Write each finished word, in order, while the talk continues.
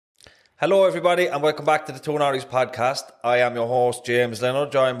Hello everybody and welcome back to the Two Norries podcast. I am your host James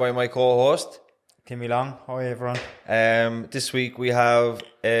Leonard, joined by my co-host Timmy Long. Hi everyone. This week we have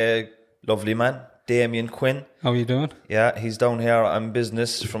a lovely man, Damien Quinn. How are you doing? Yeah, he's down here on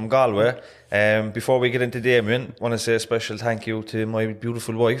business from Galway. Before we get into Damien, I want to say a special thank you to my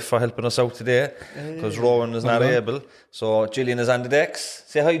beautiful wife for helping us out today, because Rowan is not able. So Gillian is on the decks.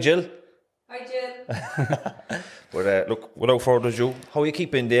 Say hi, Jill. Hi, Jill. But look, without further ado, how are you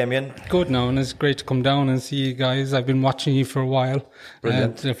keeping, Damien? Good now, and it's great to come down and see you guys. I've been watching you for a while.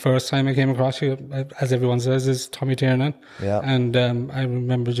 Brilliant. The first time I came across you, as everyone says, is Tommy Tiernan. Yeah. And I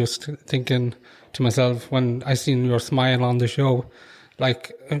remember just thinking to myself when I seen your smile on the show,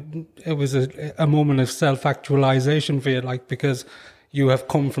 like it was a moment of self-actualization for you, like, because you have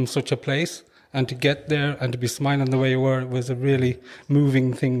come from such a place. And to get there and to be smiling the way you were, it was a really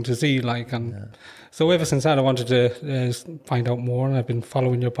moving thing to see. Like, and so ever since that, I wanted to find out more. And I've been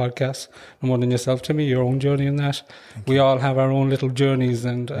following your podcast and more than yourself, Timmy, your own journey in that. We all have our own little journeys,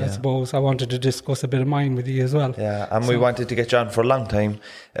 and I suppose I wanted to discuss a bit of mine with you as well. Yeah, and we wanted to get you on for a long time.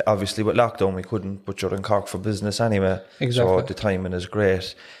 Obviously, with lockdown, we couldn't, but you're in Cork for business anyway. Exactly. So the timing is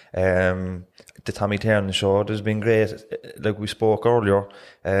great. The Tommy Tiernan show has been great. Like we spoke earlier,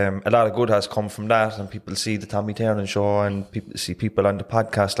 a lot of good has come from that, and people see the Tommy Tiernan show, and people see people on the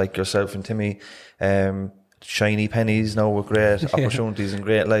podcast like yourself and Timmy, shiny pennies now with great opportunities and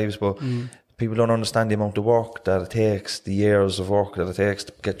great lives, but people don't understand the amount of work that it takes, the years of work that it takes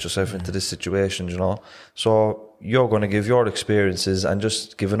to get yourself into this situation, you know. So you're going to give your experiences and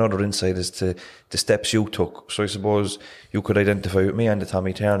just give another insight as to the steps you took. So I suppose you could identify with me and the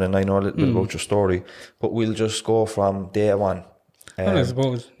Tommy Tiernan, and I know a little bit about your story, but we'll just go from day one. Well, I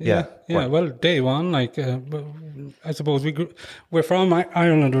suppose, yeah. Well, day one, like, I suppose we're from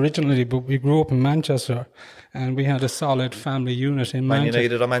Ireland originally, but we grew up in Manchester, and we had a solid family unit in Man Manchester.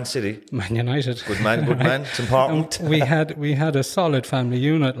 United or Man City? Man United. Good man. It's important. And we had a solid family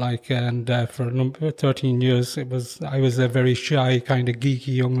unit, like, and for 13 years, I was a very shy, kind of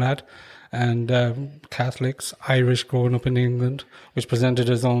geeky young lad, and Catholics, Irish, growing up in England, which presented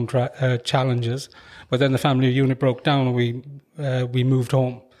its own challenges. But then the family unit broke down, and we moved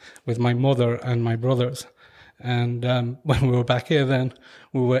home with my mother and my brothers. And when we were back here, then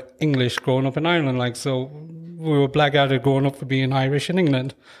we were English growing up in Ireland, like, so we were blackguarded growing up for being Irish in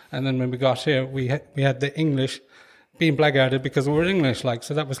England. And then when we got here, we had the English being blackguarded because we were English, like,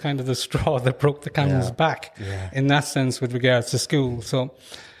 so that was kind of the straw that broke the camel's back in that sense with regards to school.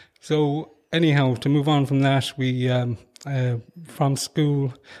 So anyhow, to move on from that, we from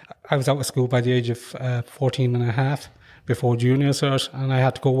school, I was out of school by the age of 14 and a half before junior cert, and I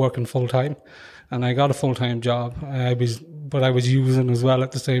had to go working full time. And I got a full-time job. But I was using as well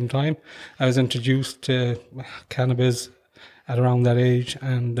at the same time. I was introduced to cannabis at around that age,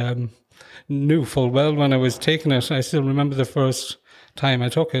 and knew full well when I was taking it. I still remember the first time I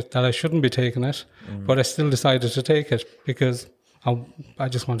took it that I shouldn't be taking it, but I still decided to take it because I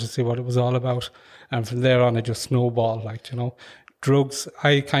just wanted to see what it was all about. And from there on, it just snowballed, like, you know. Drugs,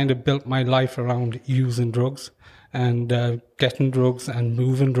 I kind of built my life around using drugs and getting drugs and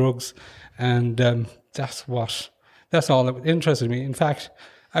moving drugs. And that's all that interested me. In fact,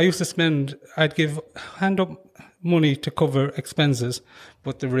 I used to I'd hand up money to cover expenses,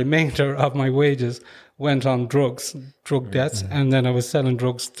 but the remainder of my wages went on drug debts, and then I was selling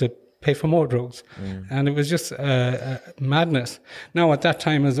drugs to pay for more drugs. And it was just madness. Now, at that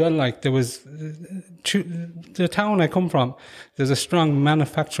time as well, like, there was the town I come from, there's a strong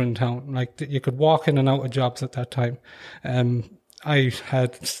manufacturing town. Like, you could walk in and out of jobs at that time. I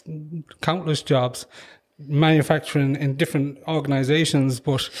had countless jobs manufacturing in different organizations,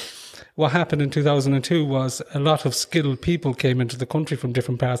 but what happened in 2002 was a lot of skilled people came into the country from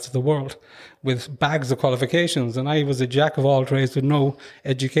different parts of the world with bags of qualifications, and I was a jack of all trades with no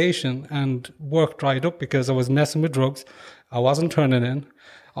education, and work dried up because I was messing with drugs, I wasn't turning in,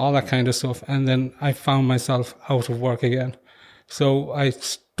 all that kind of stuff, and then I found myself out of work again. So I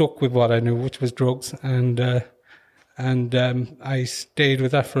stuck with what I knew, which was drugs, and I stayed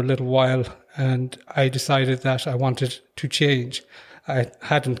with that for a little while, and I decided that I wanted to change. I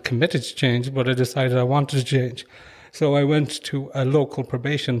hadn't committed to change, but I decided I wanted to change. So I went to a local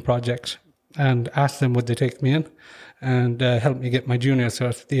probation project and asked them would they take me in and help me get my junior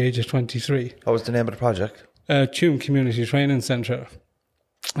cert at the age of 23. What was the name of the project? Tuam Community Training Centre.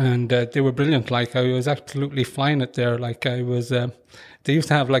 And they were brilliant. Like, I was absolutely flying it there. Like, I was... they used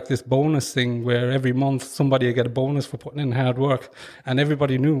to have like this bonus thing where every month somebody would get a bonus for putting in hard work, and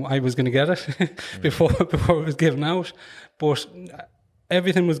everybody knew I was going to get it before it was given out. But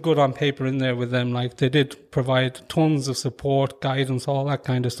everything was good on paper in there with them. Like, they did provide tons of support, guidance, all that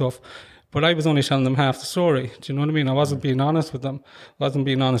kind of stuff. But I was only telling them half the story. Do you know what I mean? I wasn't being honest with them. I wasn't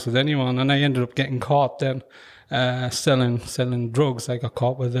being honest with anyone. And I ended up getting caught then selling drugs. I got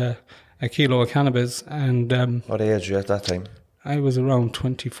caught with a kilo of cannabis. And what age were you at that time? I was around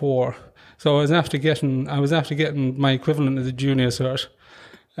 24. So I was after getting my equivalent of the junior cert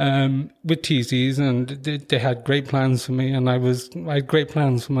with TCs, and they had great plans for me, and I had great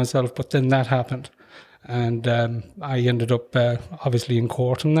plans for myself. But then that happened, and I ended up obviously in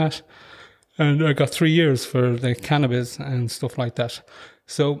court on that, and I got 3 years for the cannabis and stuff like that.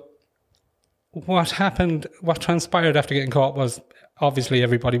 So what transpired after getting caught was, obviously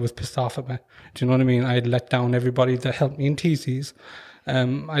everybody was pissed off at me. Do you know what I mean? I had let down everybody that helped me in TCs.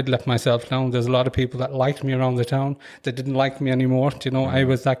 I'd let myself down. There's a lot of people that liked me around the town that didn't like me anymore. Do you know, I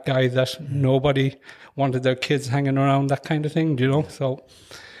was that guy that nobody wanted their kids hanging around, that kind of thing, do you know?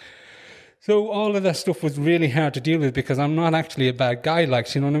 So all of that stuff was really hard to deal with, because I'm not actually a bad guy,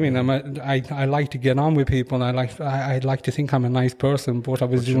 like, you know what I mean? I like to get on with people, and I like to think I'm a nice person, but I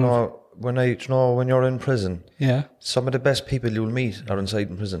was doing... when you're in prison, yeah, some of the best people you'll meet are inside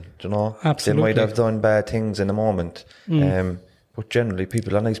in prison, do you know? Absolutely. They might have done bad things in a moment, but generally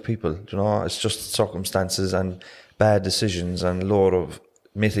people are nice people, do you know? It's just circumstances and bad decisions and a lot of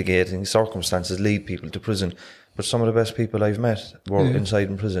mitigating circumstances lead people to prison. But some of the best people I've met were inside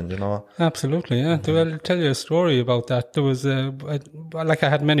in prison, you know? Absolutely, yeah. I'll tell you a story about that. There was I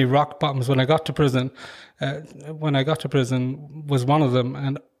had many rock bottoms when I got to prison. Was one of them.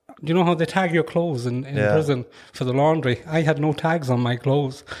 And you know how they tag your clothes in prison for the laundry? I had no tags on my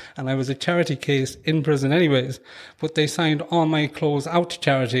clothes, and I was a charity case in prison anyways, but they signed all my clothes out to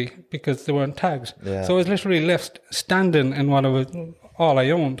charity because they weren't tagged. Yeah. So I was literally left standing in all I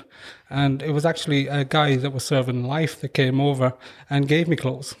owned. And it was actually a guy that was serving life that came over and gave me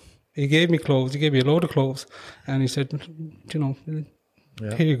clothes. He gave me a load of clothes, and he said, you know,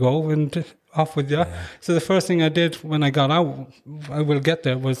 here you go, and off with you. Yeah. So the first thing I did when I got out, I will get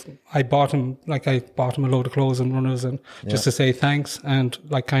there, was I bought him a load of clothes and runners, and just to say thanks and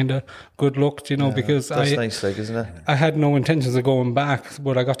like kind of good luck, you know, because that's nice, like, isn't it? I had no intentions of going back,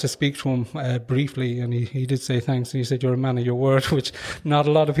 but I got to speak to him briefly, and he did say thanks, and he said, you're a man of your word, which not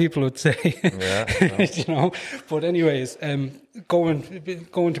a lot of people would say. You know. But anyways, going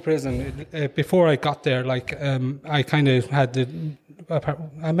to prison, before I got there, like, I kind of had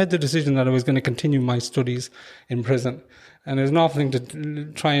I made the decision that I was going to continue my studies in prison. And there's an awful thing to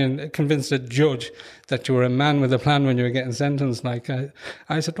try and convince the judge that you were a man with a plan when you were getting sentenced. Like,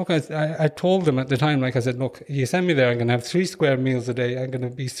 I said, look, I told them at the time, like I said, look, you send me there, I'm going to have 3 square meals a day. I'm going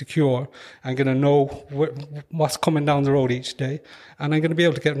to be secure. I'm going to know what's coming down the road each day. And I'm going to be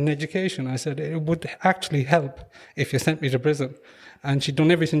able to get an education. I said, it would actually help if you sent me to prison. And she'd done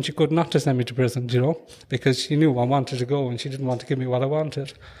everything she could not to send me to prison, you know, because she knew I wanted to go and she didn't want to give me what I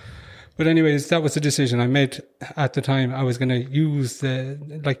wanted. But anyways, that was the decision I made at the time. I was going to use they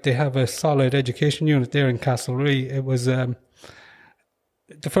have a solid education unit there in Castlereagh. It was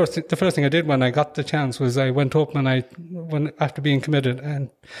the first thing I did when I got the chance was I went up and after being committed and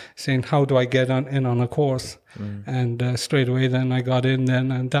saying, how do I get in on a course? And straight away then I got in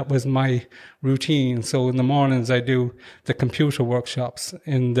then, and that was my routine. So in the mornings I do the computer workshops,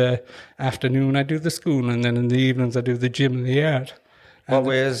 in the afternoon I do the school, and then in the evenings I do the gym in the yard. What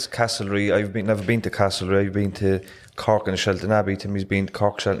way is Castlereagh? I've never been to Castlereagh. I've been to Cork and Shelton Abbey. Timmy's been to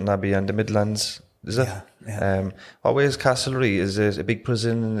Cork, Shelton Abbey and the Midlands. Is it? Yeah. What way is Castlereagh? Is it a big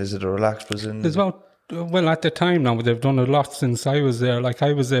prison? Is it a relaxed prison? There's about, well, at the time now, they've done a lot since I was there. Like,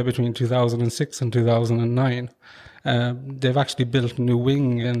 I was there between 2006 and 2009. They've actually built a new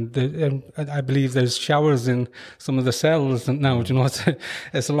wing, and I believe there's showers in some of the cells now. You know,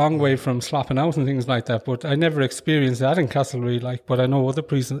 it's a long way from slopping out and things like that. But I never experienced that in Castlereagh. Like, but I know other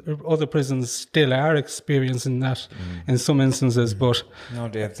prisons still are experiencing that in some instances. But no,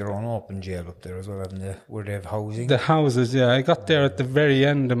 they have their own open jail up there as well, haven't they? Where they have housing. The houses, yeah. I got there at the very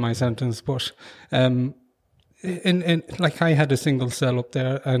end of my sentence, but like, I had a single cell up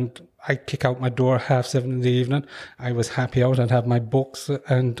there, and I'd kick out my door 7:30 in the evening. I was happy out. I'd have my books,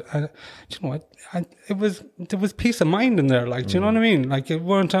 and you know, there was peace of mind in there. Like, do you know what I mean? Like, it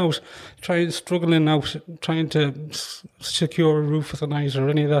weren't out trying to secure a roof for the night or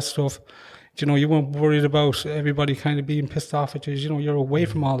any of that stuff. You know, you weren't worried about everybody kind of being pissed off at you. You know, you're away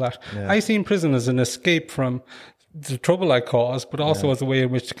from all that. Yeah. I seen prison as an escape from the trouble I caused, but also as a way in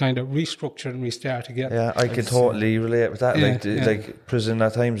which to kind of restructure and restart again. Yeah, I can totally relate with that. Like prison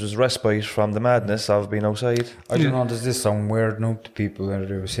at times was respite from the madness of being outside. I don't know, does this sound weird now to people that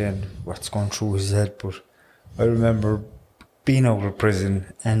they were saying what's going through his head, but I remember being out of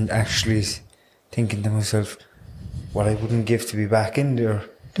prison and actually thinking to myself what I wouldn't give to be back in there,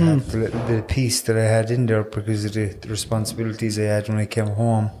 to have the little bit of peace that I had in there because of the responsibilities I had when I came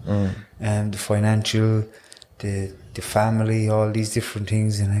home, and the financial, the family, all these different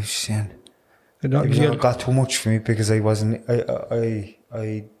things. And I was saying, it got too much for me because I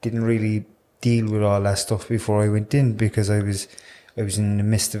didn't really deal with all that stuff before I went in because I was in the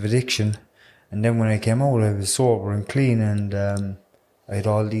midst of addiction. And then when I came out, I was sober and clean, and I had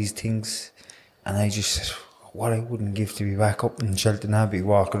all these things. And I just said, what I wouldn't give to be back up in Shelton Abbey,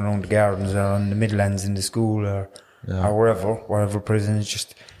 walking around the gardens or on the Midlands in the school or wherever prison, is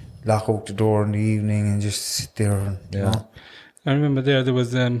just lock out the door in the evening and just sit there. And, you know. I remember there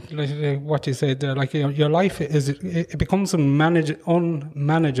was like what you said there, like your life it becomes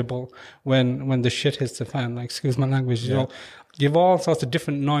unmanageable when the shit hits the fan. Like, excuse my language, you know, you've all sorts of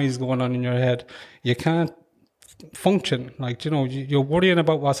different noise going on in your head. You can't function. Like, you know, you're worrying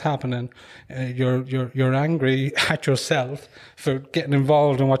about what's happening. You're angry at yourself for getting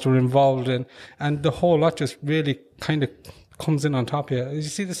involved in what you're involved in, and the whole lot just really kind of comes in on top of you. You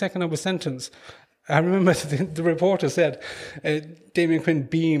see, the second I was sentenced, I remember the reporter said Damien Quinn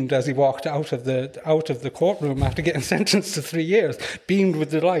beamed as he walked out of the courtroom after getting sentenced to 3 years, beamed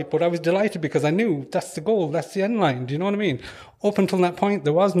with delight. But I was delighted because I knew that's the goal, that's the end line. Do you know what I mean? Up until that point,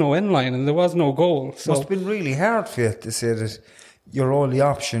 there was no end line and there was no goal. So it must have been really hard for you to say that your only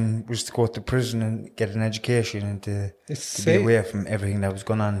option was to go to prison and get an education and to be away from everything that was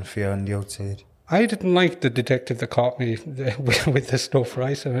going on for you on the outside. I didn't like the detective that caught me with the stuff,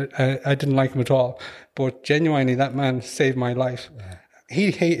 right? I didn't like him at all. But genuinely, that man saved my life. Yeah.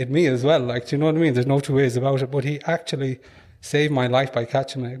 He hated me as well, like, do you know what I mean? There's no two ways about it. But he actually saved my life by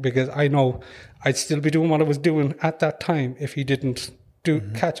catching me, because I know I'd still be doing what I was doing at that time if he didn't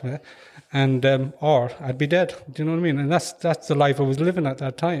catch me. And or I'd be dead. Do you know what I mean? And that's the life I was living at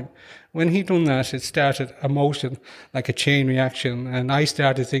that time. When he done that, it started a motion, like a chain reaction, and I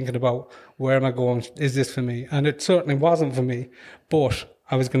started thinking about, where am I going? Is this for me? And it certainly wasn't for me, but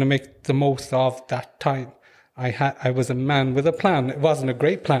I was going to make the most of that time. I was a man with a plan. It wasn't a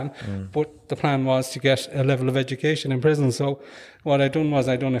great plan, but the plan was to get a level of education in prison. So what I done was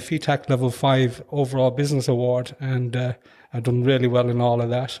I done a FETAC level 5 overall business award, and I done really well in all of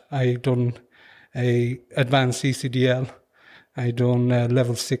that. I done a advanced CCDL. I done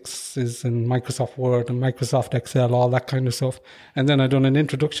level 6s in Microsoft Word and Microsoft Excel, all that kind of stuff. And then I done an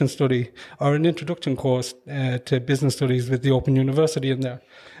introduction course to business studies with the Open University in there.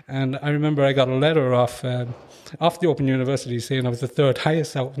 And I remember I got a letter off the Open University saying I was the third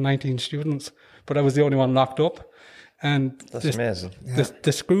highest out of 19 students, but I was the only one locked up. And that's amazing.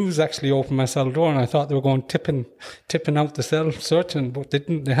 The screws actually opened my cell door, and I thought they were going tipping out the cell, searching, but they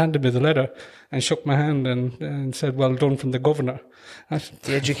didn't. They handed me the letter and shook my hand and said, "Well done" from the governor.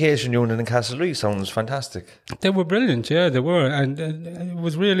 The education unit in Castlereagh sounds fantastic. They were brilliant, yeah, they were, and it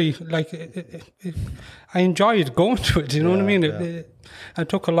was really like I enjoyed going to it. You know what I mean? I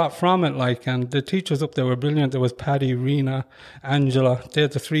took a lot from it, like, and the teachers up there were brilliant. There was Paddy, Rena, Angela. They're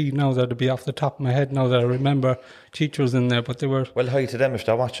the three now that'd be off the top of my head now that I remember teachers in there, but they were. Well, hi to them if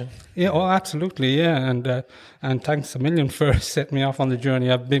they're watching. Yeah, oh, absolutely, yeah, and thanks a million for setting me off on the journey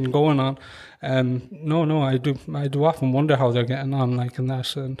I've been going on. I do often wonder how they're getting on, like, in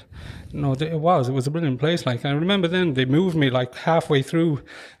that, and it was a brilliant place. Like, I remember then they moved me like halfway through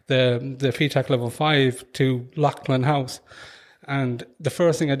the FETAC level 5 to Lachlan House. And the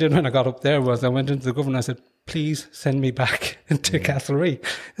first thing I did when I got up there was I went into the governor and I said, please send me back into Castlereagh.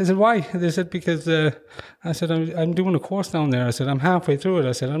 They said, why? They said, because I said, I'm doing a course down there. I said, I'm halfway through it.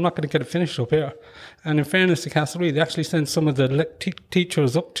 I said, I'm not going to get it finished up here. And in fairness to Castlereagh, they actually sent some of the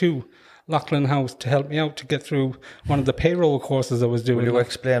teachers up to Lachlan House to help me out to get through one of the payroll courses I was doing. Will you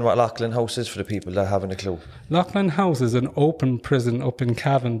explain what Lachlan House is for the people that haven't a clue? Lachlan House is an open prison up in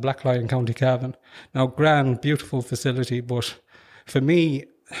Cavan, Blacklion, County Cavan. Now, grand, beautiful facility, but for me,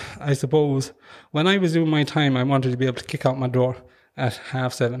 I suppose, when I was doing my time, I wanted to be able to kick out my door at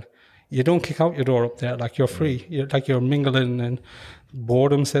 7:30. You don't kick out your door up there, like, you're free. You're mingling, and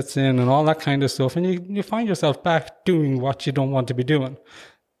boredom sets in and all that kind of stuff, and you find yourself back doing what you don't want to be doing.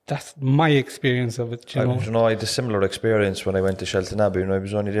 That's my experience of it, you know. I had a similar experience when I went to Shelton Abbey, and I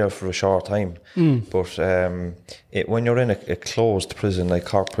was only there for a short time. But when you're in a closed prison, like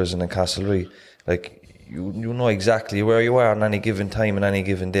Cork Prison and Castlereagh, like, you know exactly where you are on any given time and any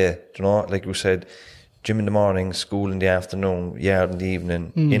given day. You know, like we said, gym in the morning, school in the afternoon, yard in the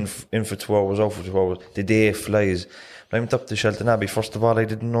evening, in for 2 hours, out for 2 hours. The day flies. When I went up to Shelton Abbey, first of all, I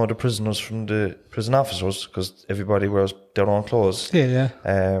didn't know the prisoners from the prison officers because everybody wears their own clothes. Yeah.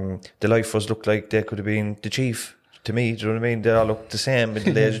 The lifers looked like they could have been the chief. to me. Do you know what I mean? They all look the same,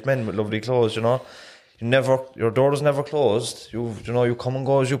 middle-aged men with lovely clothes. You know, your door is never closed. You come and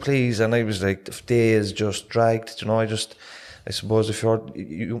go as you please. And I was like, the days just dragged. You know, I suppose if I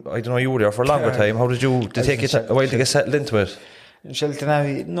don't know, you were there for a longer time. How did it take you a while to get settled into it? In Shelton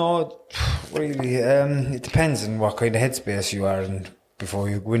Abbey, no, really. It depends on what kind of headspace you are in before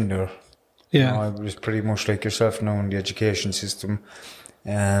you go in there. Yeah. I was pretty much like yourself now in the education system.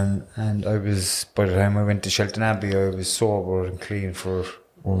 And I was, by the time I went to Shelton Abbey, I was sober and clean for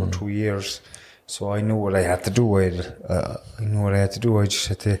over 2 years. So I knew what I had to do. I knew what I had to do. I just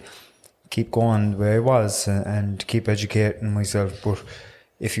had to keep going the way I was and keep educating myself. But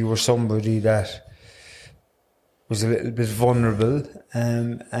if you were somebody that was a little bit vulnerable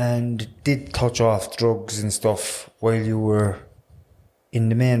and did touch off drugs and stuff while you were in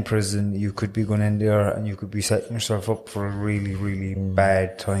the main prison, you could be going in there and you could be setting yourself up for a really, really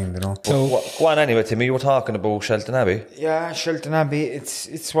bad time, you know. So, go on anyway, Timmy. You were talking about Shelton Abbey. Yeah, Shelton Abbey,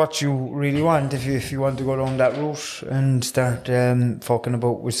 it's what you really want if you want to go down that route and start fucking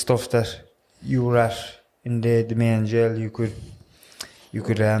about with stuff that you were at in the main jail. You could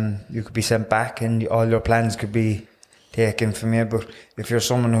be sent back and all your plans could be taken from you. But if you're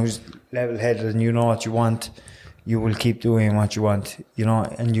someone who's level-headed and you know what you want, you will keep doing what you want, you know,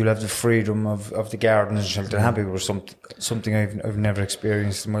 and you'll have the freedom of the gardens in Shelton Abbey, which is something I've never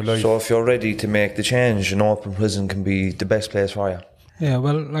experienced in my life. So if you're ready to make the change, an open prison can be the best place for you. Yeah,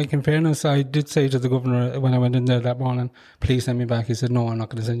 well, like in fairness, I did say to the governor when I went in there that morning, please send me back. He said, no, I'm not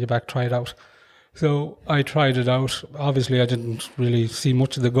going to send you back, try it out. So I tried it out. Obviously, I didn't really see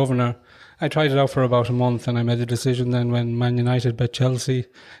much of the governor. I tried it out for about a month and I made a decision then when Man United beat Chelsea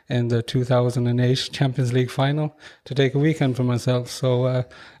in the 2008 Champions League final to take a weekend for myself. So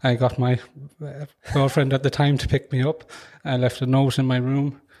I got my girlfriend at the time to pick me up. I left a note in my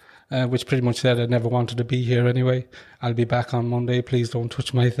room which pretty much said I never wanted to be here anyway. I'll be back on Monday. Please don't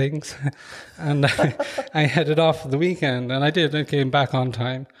touch my things. And I headed off for the weekend and I did. I came back on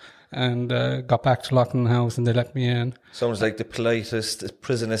time. And got back to Locking House and they let me in. Sounds like the politest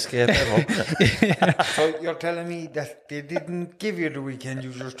prison escape ever. Yeah. So you're telling me that they didn't give you the weekend,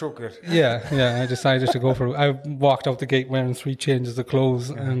 you just took it? Yeah, I decided to go for it. I walked out the gate wearing 3 changes of clothes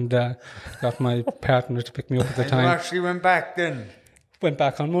and got my partner to pick me up at the time. You actually went back then? Went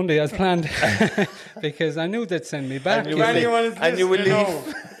back on Monday as planned because I knew they'd send me back. If anyone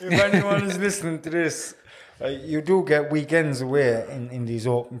is listening to this, you do get weekends away in these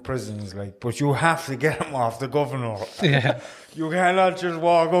open prisons, but you have to get them off the governor. Yeah. You cannot just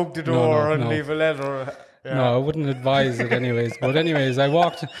walk out the door and leave a letter. Yeah. No, I wouldn't advise it anyways. But anyways, I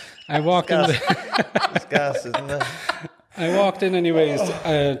walked in. It's gas, isn't it? I walked in anyways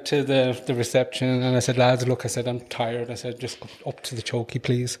to the reception and I said, lads, look, I said, I'm tired. I said, just up to the chokey,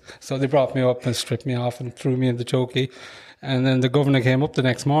 please. So they brought me up and stripped me off and threw me in the chokey. And then the governor came up the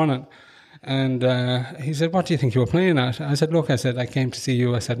next morning. And he said, what do you think you were playing at? I said, look, I came to see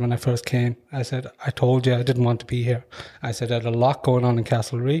you. I said, when I first came, I said, I told you I didn't want to be here. I said, I had a lot going on in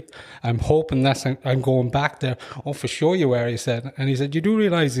Castlereagh. I'm hoping I'm going back there. Oh, for sure you were, he said. And he said, you do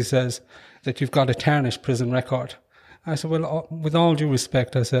realise, he says, that you've got a tarnished prison record. I said, well, with all due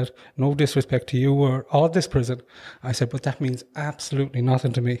respect, I said, no disrespect to you or this prison. I said, but that means absolutely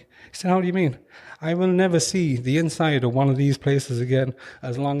nothing to me. He said, how do you mean? I will never see the inside of one of these places again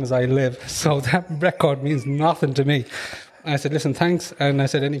as long as I live. So that record means nothing to me. I said, listen, thanks. And I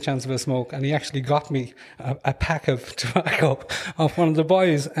said, any chance of a smoke? And he actually got me a pack of tobacco off one of the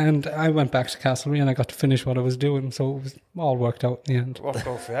boys. And I went back to Castlereagh and I got to finish what I was doing. So it was all worked out in the end. Worked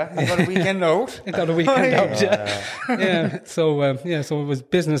off, yeah? I got a weekend out? I got a weekend out, yeah. Yeah. So it was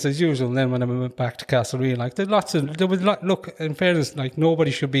business as usual. And then when I went back to Castlereagh, look, in fairness, nobody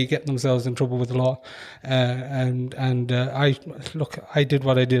should be getting themselves in trouble with the law. I did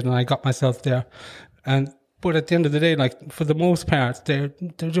what I did and I got myself there. But at the end of the day, for the most part, they're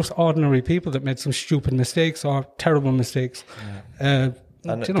just ordinary people that made some stupid mistakes or terrible mistakes. Yeah.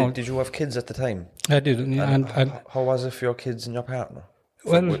 Did you have kids at the time? I did. And how was it for your kids and your partner?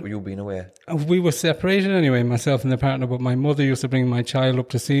 Were you being away? We were separated anyway, myself and the partner. But my mother used to bring my child up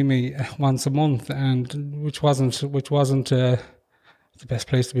to see me once a month, and which wasn't the best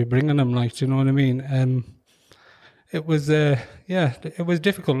place to be bringing them. Do you know what I mean? It was, it was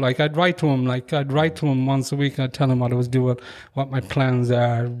difficult. I'd write to him once a week. I'd tell him what I was doing, what my plans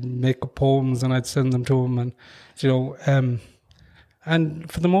are, make up poems, and I'd send them to him. And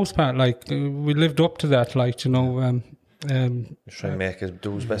for the most part, we lived up to that. Try and make it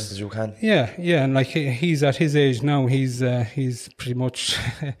do as best as you can. Yeah, and like he's at his age now, he's pretty much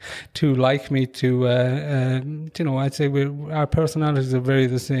too like me to, I'd say our personalities are very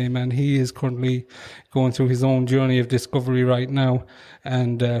the same, and he is currently going through his own journey of discovery right now,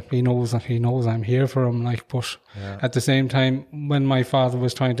 and he knows I'm here for him. Like, but at the same time, when my father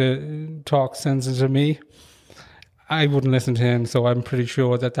was trying to talk sense into me, I wouldn't listen to him, so I'm pretty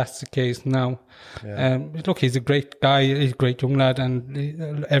sure that that's the case now. Yeah. Look, he's a great guy, he's a great young lad,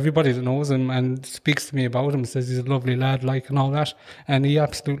 and everybody that knows him and speaks to me about him says he's a lovely lad, like, and all that, and he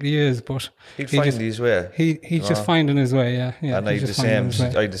absolutely is. But he'd find his way. He's just finding his way, yeah. And I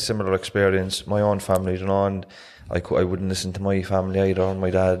had a similar experience. My own family, and I wouldn't listen to my family either, and my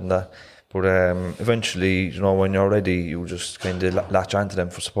dad and that. But eventually, when you're ready, you just kind of latch onto them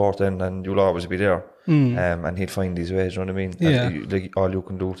for support, and you'll always be there. And he'd find these ways, you know what I mean? Yeah. All you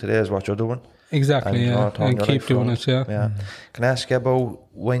can do today is what you're doing. Exactly, and keep doing it, yeah. Can I ask you about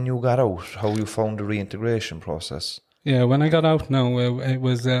when you got out, how you found the reintegration process? Yeah, when I got out now, it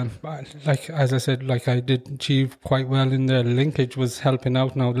was, like, as I said, like, I did achieve quite well in there. Linkage was helping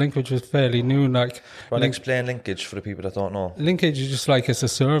out now. Linkage was fairly new, like... Well, explain linkage for the people that don't know. Linkage is just like, it's a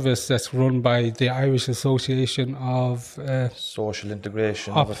service that's run by the Irish Association of... Social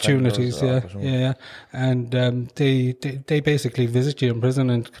Integration Opportunities, yeah. And they basically visit you in prison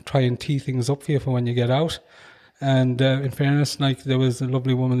and try and tee things up for you for when you get out. And in fairness, like, there was a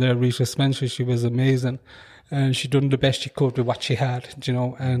lovely woman there, Rita Spencer, she was amazing. And she done the best she could with what she had,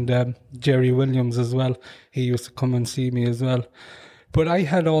 and Jerry Williams as well. He used to come and see me as well. But I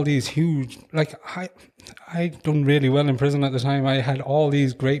had all these huge, like, I done really well in prison at the time. I had all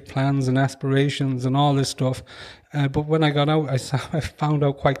these great plans and aspirations and all this stuff. But when I got out, I found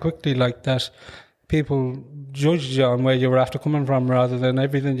out quite quickly, like, that people judged you on where you were after coming from rather than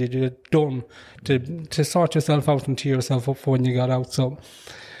everything you'd done to sort yourself out and tee yourself up for when you got out. So...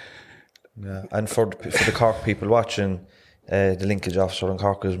 Yeah, and for the Cork people watching, the linkage officer in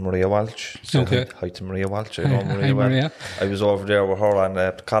Cork is Maria Walsh. So hi to Maria Walsh. I know Maria well. Maria. I was over there with her on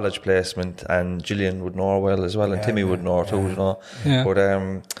a college placement, and Gillian would know her well as well, and Timmy would know her too, Yeah. But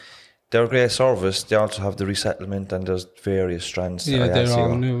they're a great service. They also have the resettlement, and there's various strands. Yeah, they're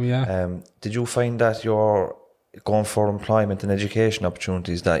all new, did you find that you're going for employment and education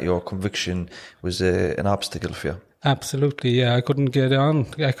opportunities, that your conviction was an obstacle for you? Absolutely, yeah. I couldn't get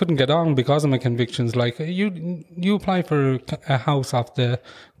on because of my convictions. Like, you apply for a house off the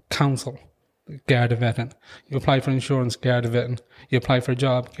council, Garda Vetting. You apply for insurance, Garda Vetting. You apply for a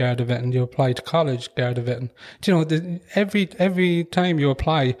job, Garda Vetting. You apply to college, Garda Vetting. Do you know, every time you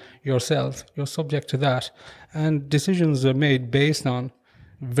apply yourself, you're subject to that, and decisions are made based on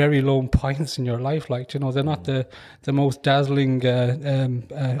very low points in your life. Like, they're not the most dazzling,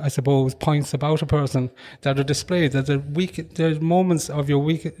 I suppose, points about a person that are displayed. That they're moments of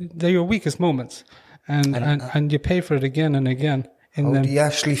they're your weakest moments, and you pay for it again and again. How do you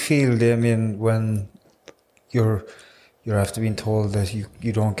actually feel, Damien, when you're after being told that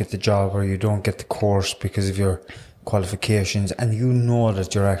you don't get the job or you don't get the course because of your qualifications, and you know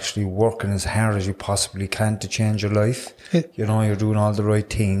that you're actually working as hard as you possibly can to change your life? You're doing all the right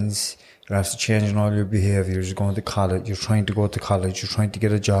things, you're after changing all your behaviours, you're going to college, you're trying to go to college, you're trying to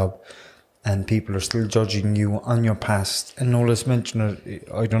get a job, and people are still judging you on your past. And no less mention it,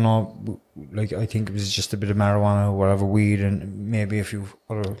 I don't know, like, I think it was just a bit of marijuana or whatever, weed, and maybe a few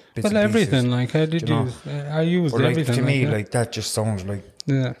other bits and everything, pieces. like, I used everything. To me, like, that just sounds like,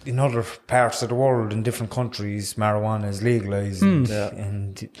 in other parts of the world, in different countries, marijuana is legalised,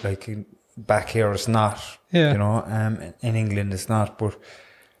 and like, back here it's not, in England it's not. But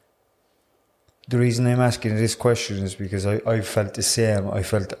the reason I'm asking this question is because I felt the same. I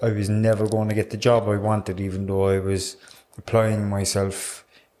felt I was never going to get the job I wanted, even though I was applying myself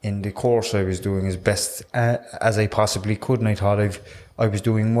in the course I was doing as best as I possibly could, and I thought I was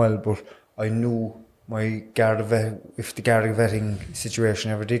doing well. But I knew if the Garda vetting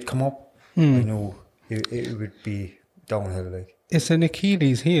situation ever did come up, I knew it would be downhill. Like, it's an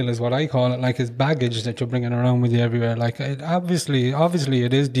Achilles heel, is what I call it. Like, it's baggage that you're bringing around with you everywhere. Like, obviously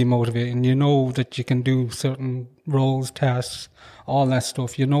it is demotivating. You know that you can do certain roles, tasks, all that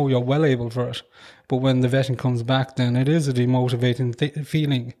stuff. You know you're well able for it. But when the vetting comes back, then it is a demotivating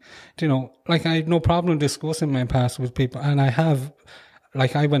feeling. Like, I had no problem discussing my past with people, and I have.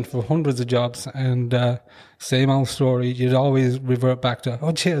 Like, I went for hundreds of jobs, and same old story. You'd always revert back to,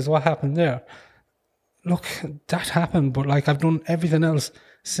 oh, cheers, what happened there? Look, that happened, but, like, I've done everything else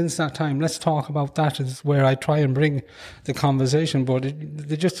since that time, let's talk about that, is where I try and bring the conversation. But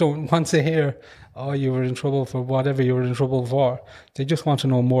they just don't, once they hear, oh, you were in trouble for whatever you were in trouble for, they just want to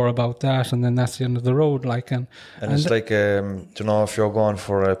know more about that, and then that's the end of the road. Like, and it's like, you know, if you're going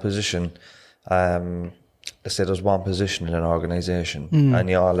for a position, let's say there's one position in an organisation, and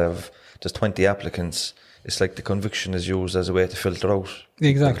you all have, there's 20 applicants. It's like the conviction is used as a way to filter out.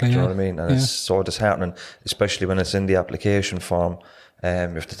 Exactly. Do you know what I mean? And it's so disheartening, especially when it's in the application form. You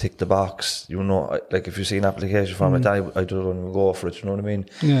have to tick the box. You know, like if you see an application form like that, I don't even go for it. You know what I mean?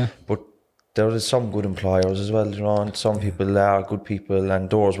 Yeah. But there is some good employers as well, you know, and some people are good people and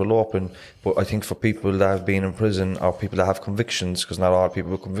doors will open. But I think for people that have been in prison, or people that have convictions, because not all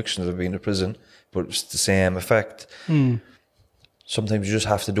people with convictions have been in prison, but it's the same effect. Sometimes you just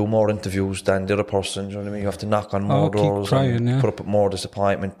have to do more interviews than the other person, you know what I mean? You have to knock on more doors, keep trying, and put up with more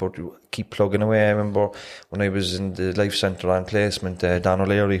disappointment, but you keep plugging away. I remember when I was in the Life Centre on placement, Dan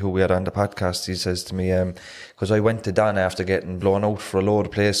O'Leary, who we had on the podcast, he says to me, because I went to Dan after getting blown out for a load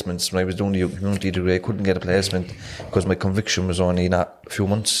of placements when I was doing the community degree, I couldn't get a placement because my conviction was only not a few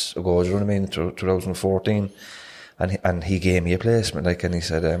months ago, you know what I mean, 2014, and he gave me a placement, like, and he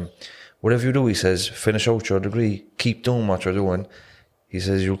said, whatever you do, he says, finish out your degree, keep doing what you're doing. He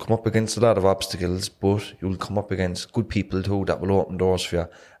says, you'll come up against a lot of obstacles, but you'll come up against good people too that will open doors for you.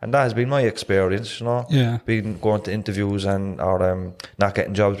 And that has been my experience, you know, being going to interviews or not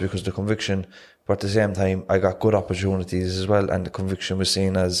getting jobs because of the conviction. But at the same time, I got good opportunities as well, and the conviction was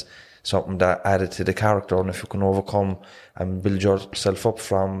seen as something that added to the character. And if you can overcome and build yourself up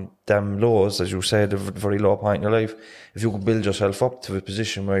from them lows, as you said, a very low point in your life, if you can build yourself up to a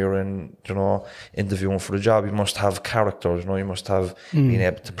position where you're in, you know, interviewing for a job, you must have character, you know, you must have being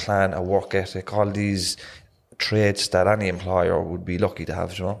able to plan, a work ethic, all these traits that any employer would be lucky to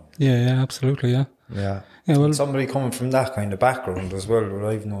have, you know. Yeah, absolutely, Yeah, well, somebody coming from that kind of background as well, what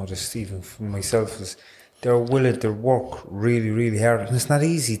I've noticed even from myself is they're willing to work really, really hard, and it's not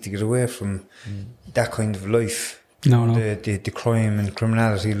easy to get away from that kind of life. No. The crime and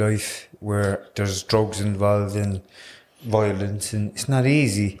criminality life where there's drugs involved and violence, and it's not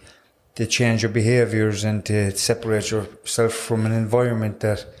easy to change your behaviours and to separate yourself from an environment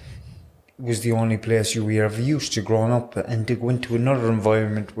that was the only place you were ever used to growing up, and to go into another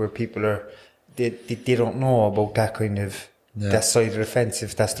environment where people are they don't know about that kind of that side of the fence,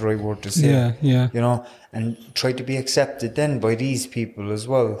 if that's the right word to say. Yeah. You know, and try to be accepted then by these people as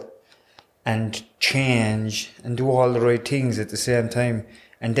well, and change and do all the right things at the same time,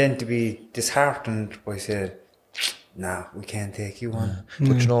 and then to be disheartened by saying, nah, we can't take you on.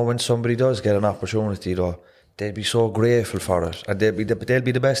 But you know, when somebody does get an opportunity though, they'd be so grateful for it, and they'll be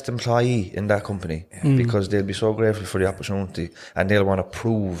the best employee in that company because they'll be so grateful for the opportunity, and they'll want to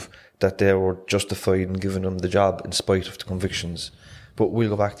prove that they were justified in giving them the job in spite of the convictions. But we'll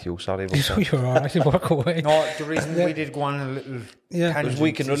go back to you, sorry about that. You're all right, you walk away. No, the reason we did go on a little tangent,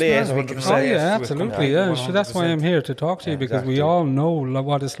 we can relate. Absolutely, So that's why I'm here to talk to you, because we all know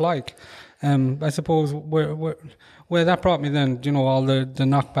what it's like. I suppose where that brought me then, you know, all the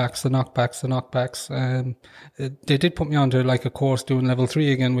knockbacks. They did put me onto like a course doing level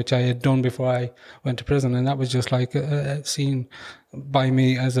 3 again, which I had done before I went to prison, and that was just like seen by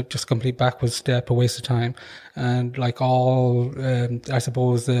me as a just complete backward step, a waste of time, and like all I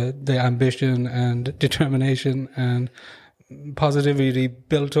suppose the ambition and determination and positivity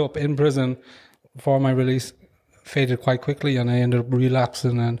built up in prison for my release faded quite quickly, and I ended up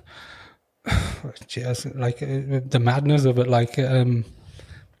relapsing, and just like the madness of it, like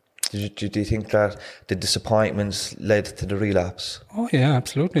Do you think that the disappointments led to the relapse? Oh yeah,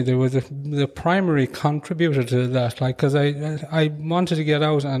 absolutely. There was the primary contributor to that, like, because I wanted to get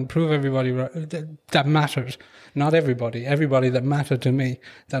out and prove everybody that mattered. Not everybody that mattered to me,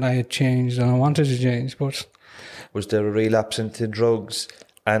 that I had changed and I wanted to change. But was there a relapse into drugs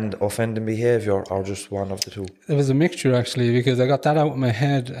and offending behaviour, or just one of the two? There was a mixture, actually, because I got that out of my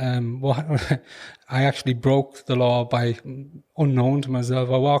head. I actually broke the law by unknown to myself.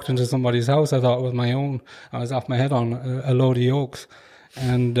 I walked into somebody's house, I thought it was my own. I was off my head on a load of yokes.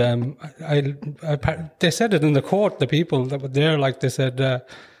 And they said it in the court, the people that were there, like they said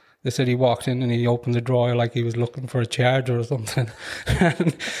he walked in and he opened the drawer like he was looking for a charger or something.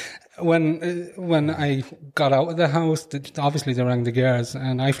 And when I got out of the house, obviously they rang the guards,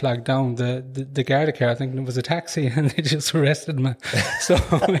 and I flagged down the guard car, thinking it was a taxi, and they just arrested me. So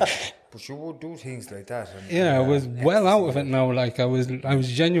But you would do things like that. And, Yeah, I was well out of it now. Like I was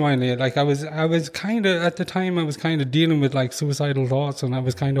genuinely like I was kind of at the time I was kind of dealing with like suicidal thoughts, and I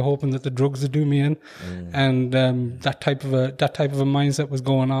was kind of hoping that the drugs would do me in, and that type of a mindset was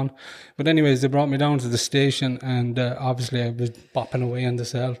going on. But anyways, they brought me down to the station, and obviously I was bopping away in the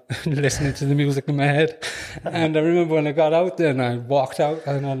cell, listening to the music in my head. And I remember when I got out there, and I walked out,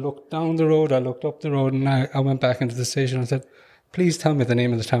 and I looked down the road, I looked up the road, and I went back into the station and said, please tell me the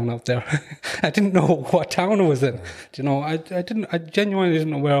name of the town out there. I didn't know what town I was in. Do you know, I genuinely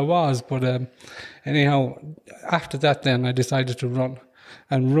didn't know where I was. But anyhow, after that then I decided to run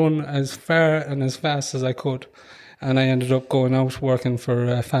as far and as fast as I could. And I ended up going out working for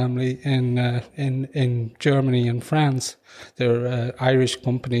a family in Germany and France. They're an Irish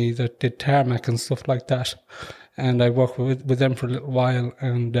company that did tarmac and stuff like that. And I worked with them for a little while,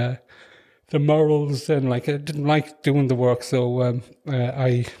 and the morals, and like I didn't like doing the work, so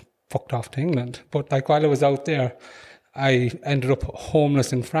I fucked off to England. But like while I was out there, I ended up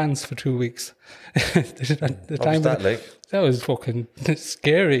homeless in France for 2 weeks. The What was that like? That was fucking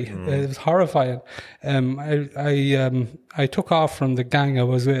scary. It was horrifying. I took off from the gang I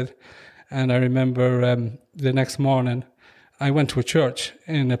was with, and I remember the next morning I went to a church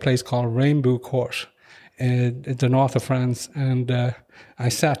in a place called Rainbow Court in the north of France, and I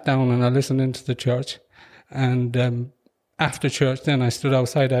sat down and I listened into the church, and after church then I stood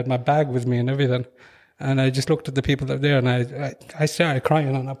outside. I had my bag with me and everything, and I just looked at the people that were there, and I started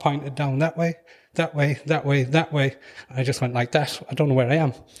crying, and I pointed down that way, that way, that way, that way. I just went like that. I don't know where I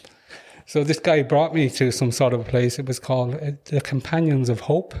am. So this guy brought me to some sort of a place. It was called the Companions of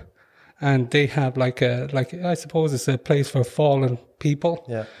Hope, and they have like I suppose it's a place for fallen people.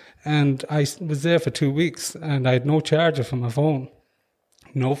 Yeah. And I was there for 2 weeks, and I had no charger for my phone,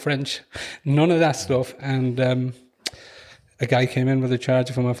 no French, none of that stuff. And a guy came in with a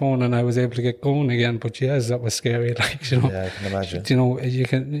charger for my phone, and I was able to get going again. But yes, that was scary. Like, you know, Yeah, I can imagine. You know, you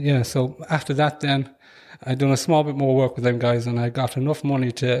can, yeah. So after that, then I'd done a small bit more work with them guys, and I got enough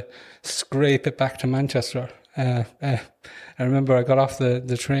money to scrape it back to Manchester. I remember I got off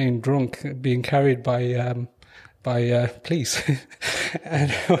the train drunk, being carried by police.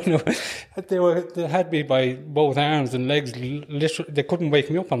 And they had me by both arms and legs. Literally, they couldn't wake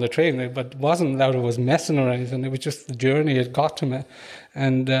me up on the train, but it wasn't that I was messing or anything. It was just the journey had got to me.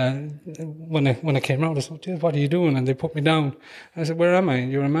 And when I came out, I said, "Dude, what are you doing?" And they put me down. I said, "Where am I?"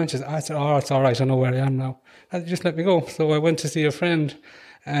 "You're in Manchester." I said, "Oh, it's all right. I know where I am now." And they just let me go. So I went to see a friend,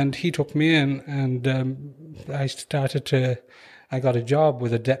 and he took me in, and I got a job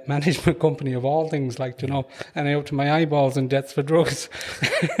with a debt management company of all things, like, you know, and I up to my eyeballs in debts for drugs,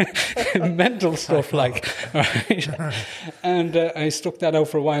 mental stuff, like, right? And I stuck that out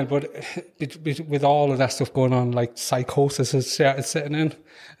for a while, but with all of that stuff going on, like psychosis has started setting in,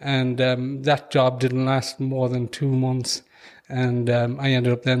 and that job didn't last more than 2 months, and I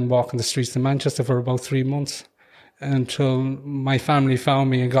ended up then walking the streets of Manchester for about 3 months until my family found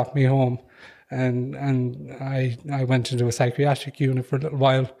me and got me home. And I went into a psychiatric unit for a little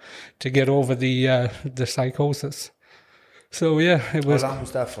while to get over the psychosis. So yeah, it was. How long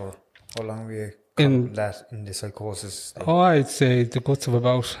was that for? How long were you in the psychosis? Oh, I'd say the guts of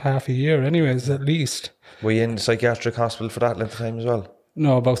about half a year, anyways, at least. Were you in the psychiatric hospital for that length of time as well?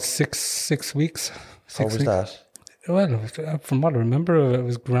 No, about six weeks. How was that? Well, from what I remember, it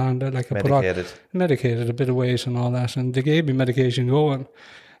was grand. Like Medicated. Medicated, a bit of weight and all that, and they gave me medication going.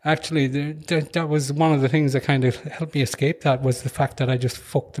 Actually, that was one of the things that kind of helped me escape that, was the fact that I just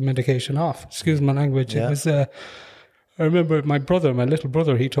fucked the medication off. Excuse my language. Yeah. It was, I remember my little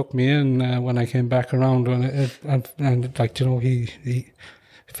brother, he took me in when I came back around, and like, you know, he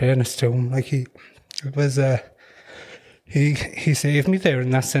fairness to him, like he saved me there in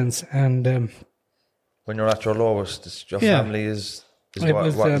that sense. And when you're at your lowest, your family is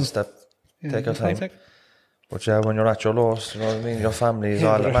what step take your time. But yeah, when you're at your lowest, you know what I mean? Your family is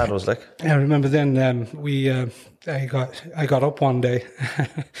all that matters, like. I remember then I got up one day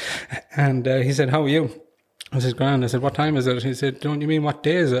and he said, "How are you?" I said, "Grand." I said, "What time is it?" He said, "Don't you mean what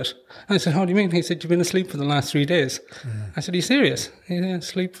day is it?" I said, "How do you mean?" He said, "You've been asleep for the last 3 days." I said, "Are you serious?" He said,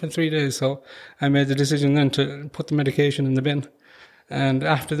 "Asleep for 3 days." So I made the decision then to put the medication in the bin. And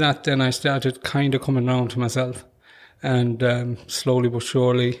after that, then I started kind of coming around to myself, and slowly but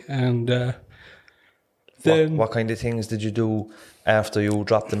surely, and then, what kind of things did you do after you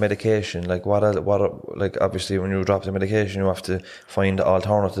dropped the medication? Like like obviously when you drop the medication, you have to find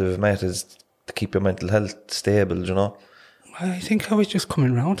alternative methods to keep your mental health stable, you know? I think I was just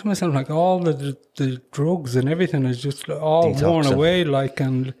coming around to myself, like all the drugs and everything is just all worn away, like,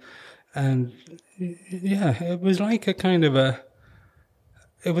 and yeah, it was like a kind of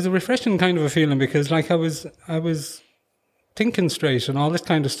it was a refreshing kind of a feeling because like I was thinking straight and all this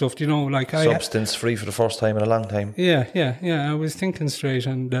kind of stuff, you know, like Substance free for the first time in a long time. Yeah. I was thinking straight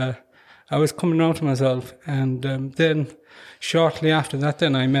and I was coming around to myself. And then shortly after that,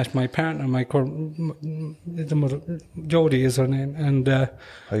 then I met my partner, the mother, Jodie is her name. And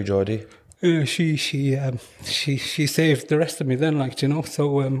Hi, Jodie. She saved the rest of me then, like, you know.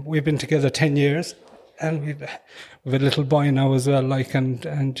 So we've been together 10 years. And we've a little boy now as well, like,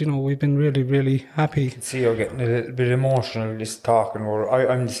 and you know, we've been really, really happy. See, you're getting a little bit emotional just talking about her.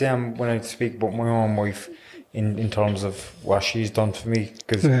 I'm the same when I speak about my own wife in terms of what she's done for me,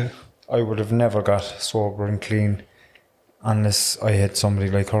 because I would have never got sober and clean unless I had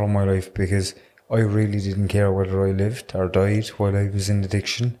somebody like her in my life, because I really didn't care whether I lived or died while I was in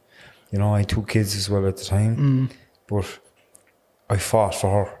addiction. You know, I had 2 kids as well at the time, but I fought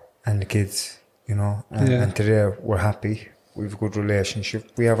for her and the kids. You know, and today we're happy. We have a good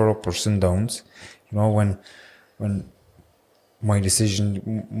relationship. We have our ups and downs. You know, when my decision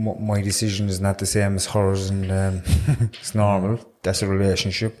is not the same as hers, and it's normal. That's a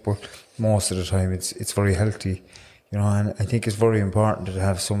relationship, but most of the time it's very healthy. You know, and I think it's very important to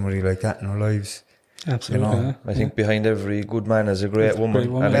have somebody like that in our lives. Absolutely. You know? I think behind every good man is a great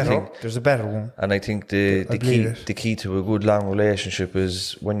woman. And I think there's a better one. And I think the key to a good long relationship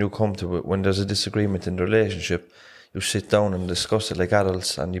is when you come to it, when there's a disagreement in the relationship, you sit down and discuss it like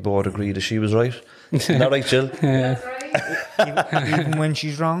adults, and you both agree that she was right. Isn't that right, Jill? That's right. Even when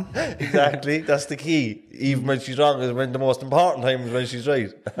she's wrong. Exactly, that's the key. Even when she's wrong is when the most important time is when she's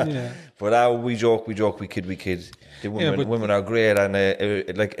right. Yeah. But we joke, we kid. The women are great, and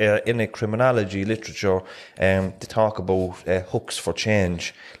in a criminology literature, they talk about hooks for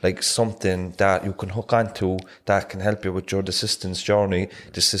change, like something that you can hook onto that can help you with your desistance journey.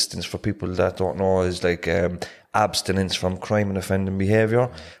 Desistance, for people that don't know, is like abstinence from crime and offending behaviour.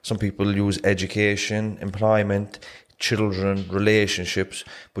 Some people use education, employment, children, relationships,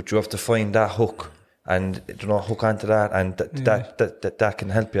 but you have to find that hook. And hook onto that, and that can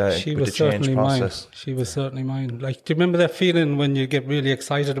help you with the change process. She was certainly mine. Like, do you remember that feeling when you get really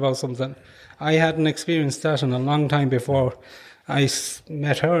excited about something? I hadn't experienced that in a long time before I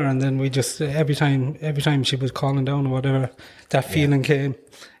met her, and then we just every time she was calling down or whatever, that feeling came.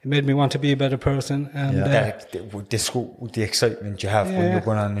 It made me want to be a better person. And with the excitement you have when you're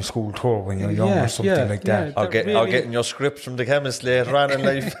going on a school tour when you're young or something like that. I'll get in your script from the chemist later on in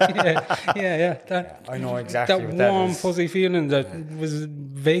life. I know exactly that what warm, that is. fuzzy feeling that was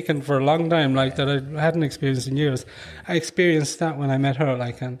vacant for a long time, like that I hadn't experienced in years. I experienced that when I met her,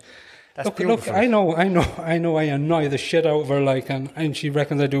 like, and look, I know I annoy the shit out of her, like, and she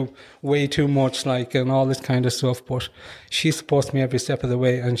reckons I do way too much, like, and all this kind of stuff, but she supports me every step of the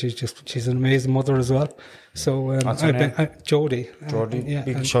way, and she's an amazing mother as well. So Jodie.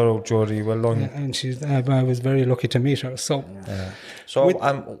 Big shout out, Jodie. Well done. Yeah, and I was very lucky to meet her. So, sorry.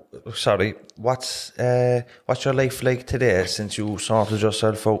 What's your life like today since you sorted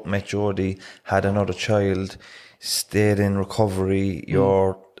yourself out, met Jodie, had another child, stayed in recovery,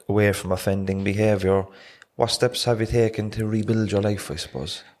 you're away from offending behaviour? What steps have you taken to rebuild your life, I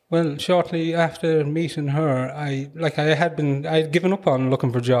suppose? Well, shortly after meeting her, I'd given up on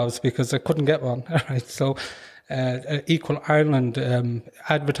looking for jobs because I couldn't get one. Right, so Equal Ireland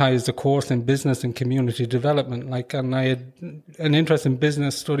advertised a course in business and community development, and I had an interest in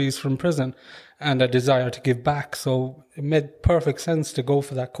business studies from prison and a desire to give back. So it made perfect sense to go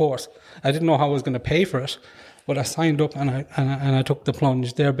for that course. I didn't know how I was going to pay for it, but I signed up and I took the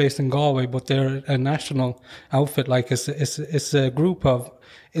plunge. They're based in Galway, but they're a national outfit. Like, it's a group of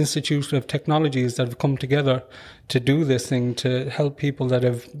institutes of technologies that have come together to do this thing, to help people that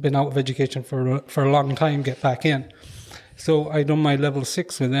have been out of education for a long time get back in. So I done my level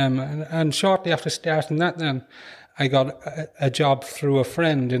 6 with them, and shortly after starting that, then I got a job through a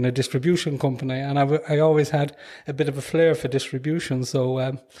friend in a distribution company, and I always had a bit of a flair for distribution, so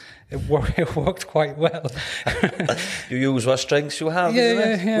it worked quite well. You use what strengths you have, isn't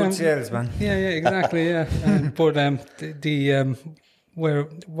it? Yeah. Good salesman. Yeah, exactly, yeah. But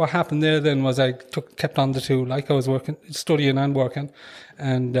what happened there then was I kept on the two, like I was studying and working,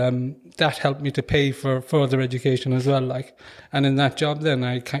 and that helped me to pay for further education as well. Like, and in that job then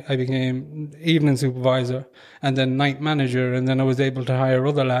I became evening supervisor and then night manager, and then I was able to hire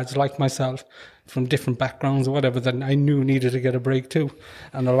other lads like myself from different backgrounds or whatever that I knew needed to get a break too,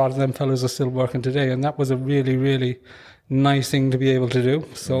 and a lot of them fellas are still working today, and that was a really, really nice thing to be able to do.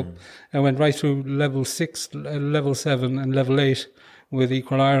 So I went right through level 6, level 7 and level 8 with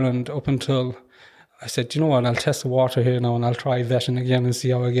Equal Ireland up until I said, you know what, I'll test the water here now and I'll try vetting again and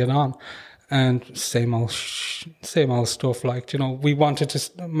see how I get on. and same old stuff. Like, you know, we wanted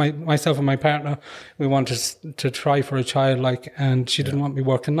to, myself and my partner, we wanted to try for a child, like, and she didn't want me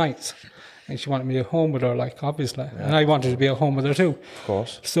working nights. And she wanted me at home with her, like, obviously. Yeah. And I wanted to be at home with her too. Of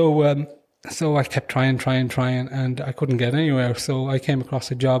course. So I kept trying, and I couldn't get anywhere. So I came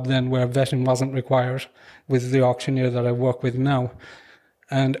across a job then where vetting wasn't required with the auctioneer that I work with now.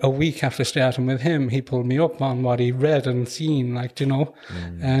 And a week after starting with him, he pulled me up on what he read and seen, like, you know.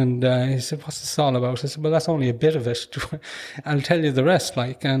 And he said, "What's this all about?" I said, "Well, that's only a bit of it. I'll tell you the rest."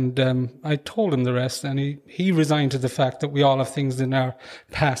 Like, and I told him the rest, and he resigned to the fact that we all have things in our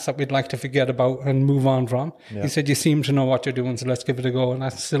past that we'd like to forget about and move on from. Yeah. He said, "You seem to know what you're doing, so let's give it a go." And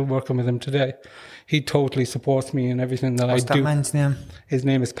I'm still working with him today. He totally supports me in everything that I do. What's that man's name? His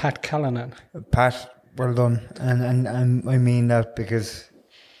name is Pat Callanan. Pat, well done. And I mean that because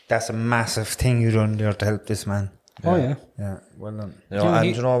that's a massive thing you done there to help this man. Oh, yeah. Yeah, well done. You know,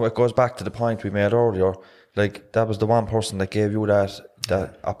 and you know, it goes back to the point we made earlier. Like, that was the one person that gave you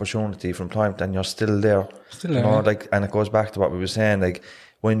that opportunity from time, and you're still there. Still there, you know, yeah. like, and it goes back to what we were saying, like,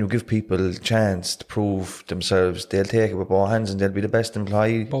 when you give people a chance to prove themselves, they'll take it with both hands and they'll be the best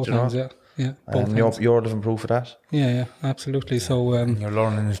employee. Both hands, yeah. Yeah, and you're living proof of that. Yeah, absolutely. So and you're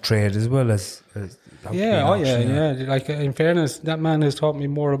learning the trade as well as yeah, Like, in fairness, that man has taught me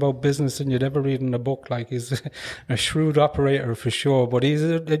more about business than you'd ever read in a book. Like, he's a shrewd operator for sure, but he's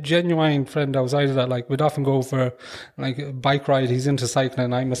a genuine friend outside of that. Like, we'd often go for like a bike ride. He's into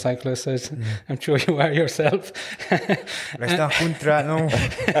cycling. I'm a cyclist. I'm sure you are yourself. Let's not go into that now.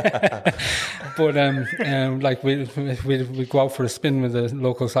 But like we go out for a spin with the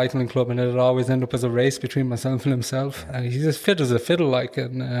local cycling club, and it'll always end up as a race between myself and himself. And he's as fit as a fiddle, like,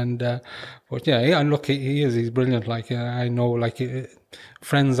 but yeah, and look, he is. He's brilliant. Like, I know, like,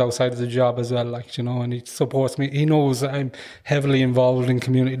 friends outside of the job as well. Like, you know, and he supports me. He knows I'm heavily involved in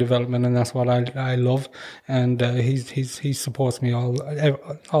community development, and that's what I love. And he supports me all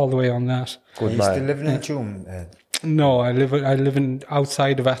the way on that. Good. Are you still living in Tuam? No, I live in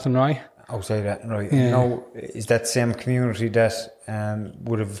outside of Athenry. Outside Athenry. Yeah. Now, is that same community that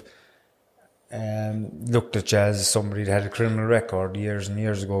would have looked at you as somebody that had a criminal record years and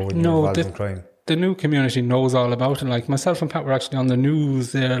years ago when you were involved in crime? The new community knows all about it. Like, myself and Pat were actually on the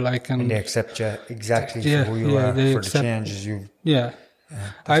news there, like, and they accept you exactly for who you are, for the changes you've. Yeah.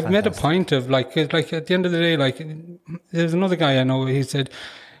 I've made a point of like at the end of the day, like, there's another guy I know. He said,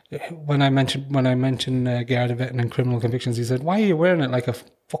 when I mentioned Garda vetting and criminal convictions, he said, "Why are you wearing it like a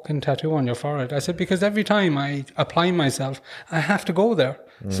fucking tattoo on your forehead?" I said, "Because every time I apply myself, I have to go there."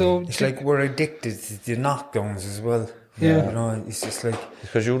 So it's like we're addicted to the knockdowns as well. Yeah. You know, it's just like,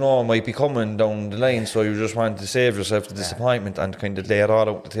 because you know it might be coming down the line, so you just want to save yourself the disappointment and kind of lay it all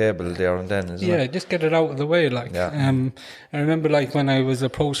out the table there and then, isn't it? Just get it out of the way. Like, I remember, like, when I was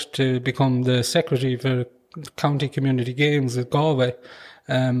approached to become the secretary for County Community Games at Galway,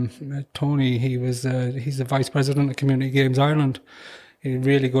 Tony, he's the vice president of Community Games Ireland. He's a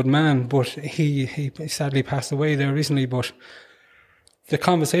really good man, but he sadly passed away there recently. But the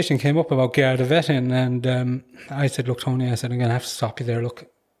conversation came up about Garda vetting, and I said, "Look, Tony," I said, "I'm going to have to stop you there. Look,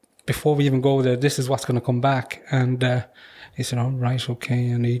 before we even go there, this is what's going to come back." And he said, "Oh, right, okay."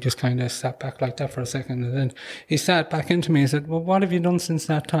 And he just kind of sat back like that for a second, and then he sat back into me and said, "Well, what have you done since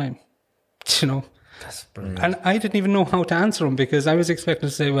that time?" You know. that's brilliant. And I didn't even know how to answer him, because I was expecting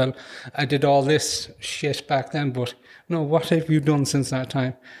to say, "Well, I did all this shit back then," but no, what have you done since that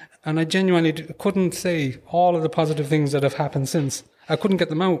time? And I genuinely couldn't say all of the positive things that have happened since. I couldn't get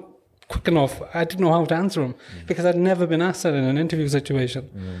them out quick enough. I didn't know how to answer them because I'd never been asked that in an interview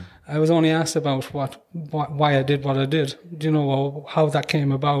situation. I was only asked about why I did what I did, you know, or how that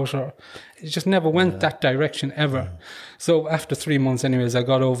came about, or it just never went that direction ever. So after 3 months anyways, I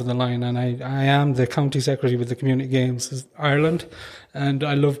got over the line, and I am the county secretary with the Community Games Ireland, and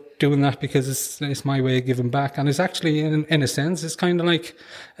I love doing that because it's my way of giving back. And it's actually, in a sense, it's kind of like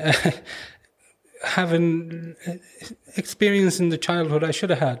having experience in the childhood I should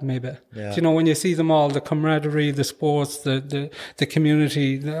have had, maybe. Yeah. You know, when you see them all, the camaraderie, the sports, the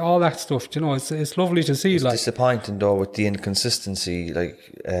community, all that stuff, you know, it's lovely to see. It's like, disappointing though with the inconsistency. Like,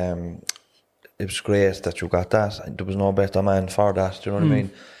 it was great that you got that. There was no better man for that. Do you know what I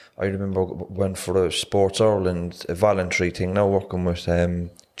mean? I remember went for a Sports Ireland, a voluntary thing now, working with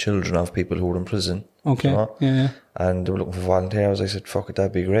children of people who were in prison. Okay. You know? Yeah. And they were looking for volunteers. I said, "Fuck it,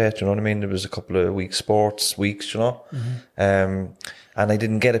 that'd be great." You know what I mean? There was a couple of sports weeks, you know. And I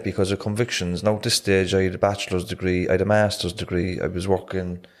didn't get it because of convictions. Now at this stage, I had a bachelor's degree, I had a master's degree. I was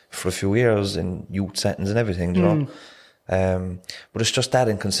working for a few years in youth settings and everything, you know. But it's just that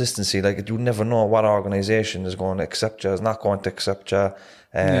inconsistency. Like, you never know what organisation is going to accept you, is not going to accept you.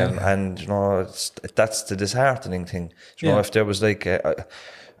 And that's the disheartening thing. If there was like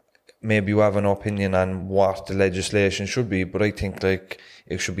maybe you have an opinion on what the legislation should be, but I think like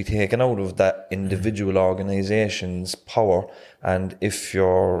it should be taken out of that individual organisation's power. And if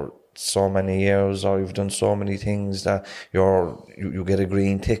you're so many years or you've done so many things that you get a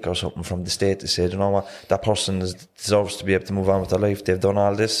green tick or something from the state to say, you know what, that person deserves to be able to move on with their life. They've done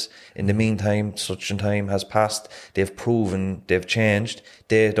all this. In the meantime, such a time has passed. They've proven, they've changed.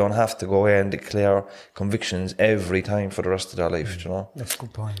 They don't have to go away and declare convictions every time for the rest of their life, That's a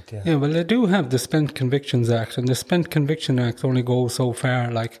good point, Yeah, well, they do have the Spent Convictions Act, and the Spent Conviction Act only goes so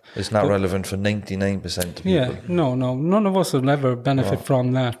far. It's not relevant for 99% of people. Yeah, no, none of us will ever benefit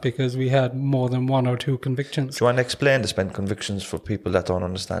from that because we had more than 1 or 2 convictions. Do you want to explain the spent convictions for people that don't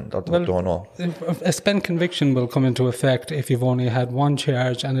understand or don't know? A spent conviction will come into effect if you've only had 1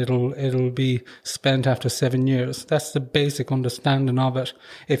 charge, and it'll be spent after 7 years. That's the basic understanding of it.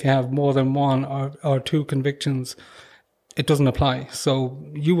 If you have more than 1 or 2 convictions, it doesn't apply. So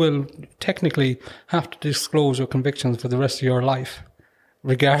you will technically have to disclose your convictions for the rest of your life,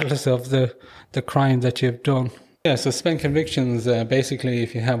 regardless of the crime that you've done. Yeah, so spent convictions, basically,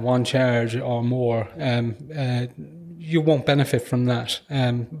 if you have 1 charge or more, you won't benefit from that.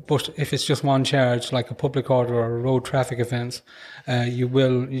 But if it's just 1 charge, like a public order or a road traffic offence,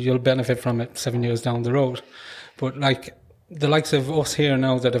 you'll benefit from it 7 years down the road. But like the likes of us here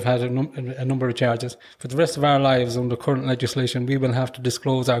now that have had a number of charges, for the rest of our lives under current legislation, we will have to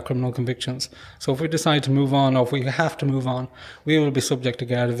disclose our criminal convictions. So if we decide to move on, or if we have to move on, we will be subject to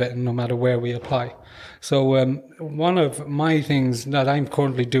Garda vetting no matter where we apply. So one of my things that I'm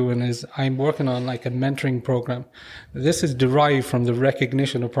currently doing is I'm working on like a mentoring program. This is derived from the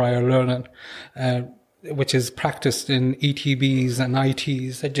recognition of prior learning, which is practiced in ETBs and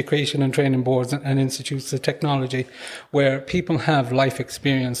ITs, education and training boards and institutes of technology, where people have life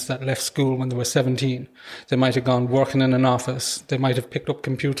experience that left school when they were 17. They might have gone working in an office. They might have picked up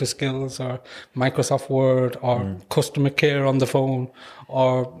computer skills or Microsoft Word or customer care on the phone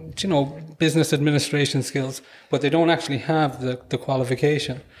or, business administration skills, but they don't actually have the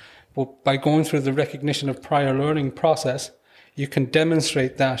qualification. But by going through the recognition of prior learning process, you can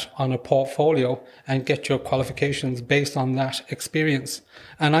demonstrate that on a portfolio and get your qualifications based on that experience.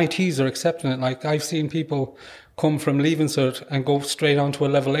 And ITs are accepting it. Like I've seen people come from Leaving Cert and go straight on to a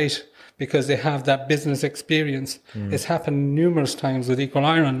level 8 because they have that business experience. It's happened numerous times with Equal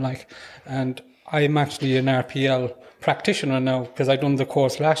Iron. And I'm actually an RPL practitioner now because I done the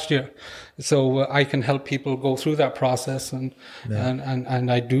course last year, so I can help people go through that process, and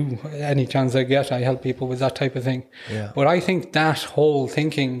I do any chance I get. I help people with that type of thing. But I think that whole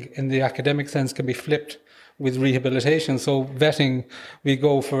thinking in the academic sense can be flipped with rehabilitation. So vetting, we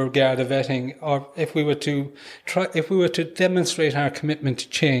go for Garda vetting, or if we were to demonstrate our commitment to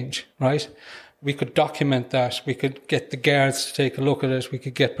change, right? We could document that. We could get the guards to take a look at it. We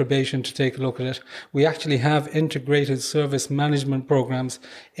could get probation to take a look at it. We actually have integrated service management programs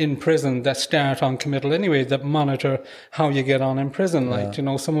in prison that start on committal anyway, that monitor how you get on in prison.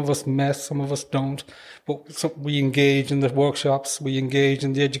 Some of us mess, some of us don't. But we engage in the workshops. We engage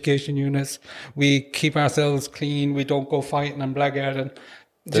in the education units. We keep ourselves clean. We don't go fighting and blackguarding.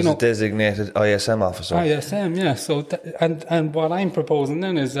 There's a designated ISM officer. ISM, yeah. So, and what I'm proposing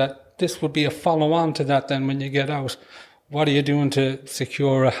then is that this would be a follow-on to that then when you get out. What are you doing to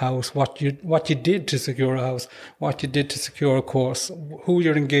secure a house? What you did to secure a house? What you did to secure a course? Who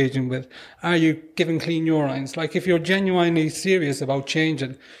you're engaging with? Are you giving clean urines? Like if you're genuinely serious about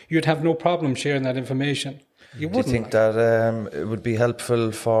changing, you'd have no problem sharing that information. You wouldn't. Do you think that it would be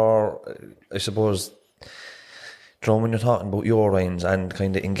helpful for, I suppose, when you're talking about urines and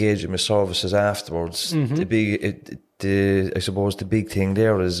kind of engaging with services afterwards, I suppose the big thing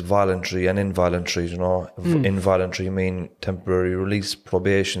there is voluntary and involuntary, Involuntary mean temporary release,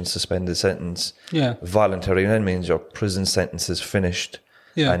 probation, suspended sentence. Yeah. Voluntary then means your prison sentence is finished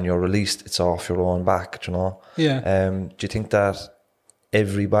and you're released, it's off your own back, Yeah. Do you think that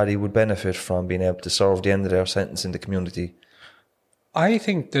everybody would benefit from being able to serve the end of their sentence in the community? I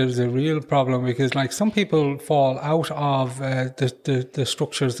think there's a real problem because, some people fall out of the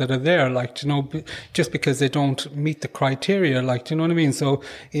structures that are there, just because they don't meet the criteria, do you know what I mean? So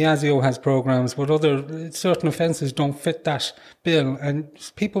IASIO has programs, but certain offences don't fit that bill, and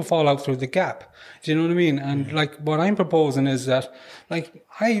people fall out through the gap. Do you know what I mean? And what I'm proposing is that,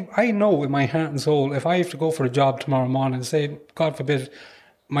 I know in my heart and soul, if I have to go for a job tomorrow morning, say, God forbid,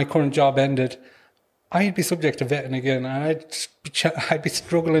 my current job ended, I'd be subject to vetting again, and I'd be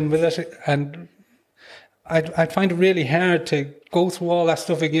struggling with it, and I'd find it really hard to go through all that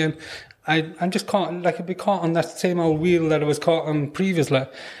stuff again. I'm just caught, like I'd be caught on that same old wheel that I was caught on previously.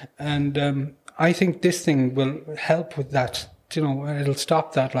 And I think this thing will help with that. You know, it'll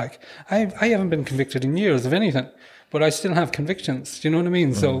stop that. Like, I haven't been convicted in years of anything, but I still have convictions. Do you know what I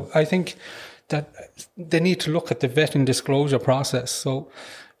mean? So I think that they need to look at the vetting disclosure process. So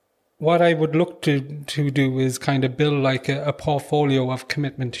what I would look to do is kind of build like a portfolio of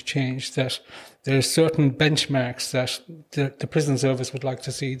commitment to change, that there's certain benchmarks that the prison service would like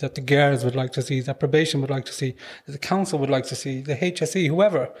to see, that the guards would like to see, that probation would like to see, that the council would like to see, the HSE,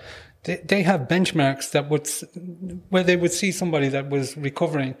 whoever. They have benchmarks that where they would see somebody that was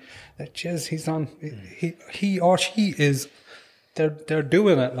recovering, that, geez, he or she is, they're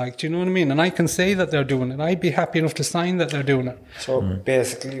doing it. Like, do you know what I mean? And I can say that they're doing it. I'd be happy enough to sign that they're doing it. So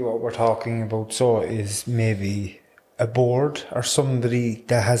basically what we're talking about is maybe a board or somebody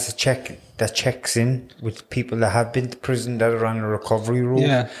that has a check that checks in with people that have been to prison, that are on a recovery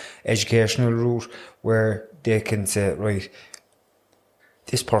route, educational route, where they can say, right,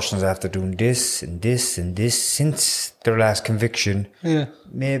 this person's after doing this and this and this since their last conviction. Yeah.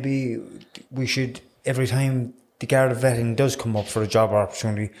 Maybe we should, every time the Garda vetting does come up for a job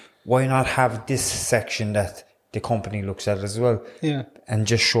opportunity, why not have this section that the company looks at as well? Yeah. And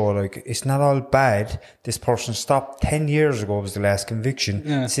just show, like, it's not all bad. This person stopped 10 years ago was the last conviction.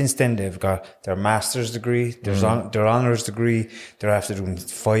 Yeah. Since then they've got their master's degree, their honours degree, they're after doing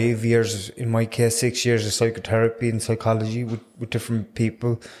 5 years, in my case 6 years of psychotherapy and psychology with different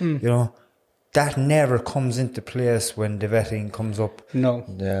people. You know, that never comes into place when the vetting comes up. No.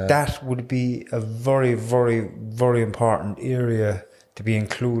 Yeah. That would be a very, very, very important area to be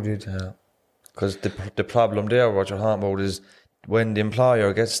included. Yeah. Because the problem there, what you're talking about, is when the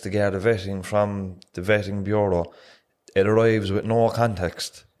employer gets the Garda vetting from the vetting bureau, it arrives with no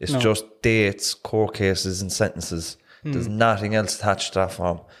context. It's just dates, court cases and sentences. There's nothing else attached to that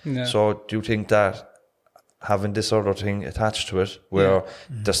form. Yeah. So do you think that having this other thing attached to it, where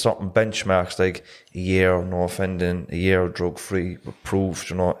there's certain benchmarks like a year of no offending, a year of drug-free, approved,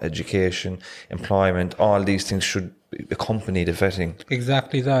 you know, education, employment, all these things should accompany the vetting?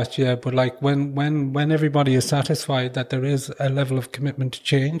 Exactly that, yeah. But like when everybody is satisfied that there is a level of commitment to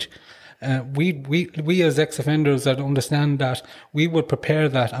change, we as ex-offenders that understand that, we would prepare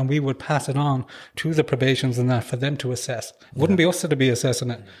that and we would pass it on to the probations and that for them to assess. It wouldn't be us to be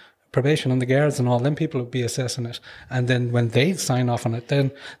assessing it. Probation and the guards and all them people would be assessing it. And then when they sign off on it,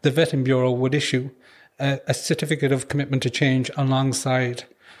 then the vetting bureau would issue a certificate of commitment to change alongside,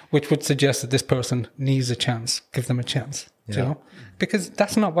 which would suggest that this person needs a chance. Give them a chance, you know? Because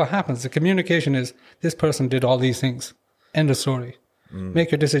that's not what happens. The communication is, this person did all these things. End of story.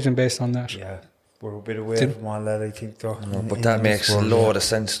 Make your decision based on that. Yeah. We're a bit away from all that, I think, though. No, but that makes a lot of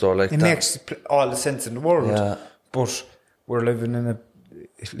sense, though. Like, it makes all the sense in the world. Yeah. But we're living in a...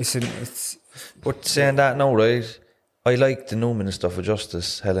 Listen, it's... But saying that now, right, I like the new Minister for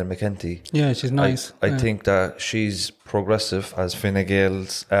Justice, Helen McEntee. Yeah, she's nice. I think that she's progressive, as Fine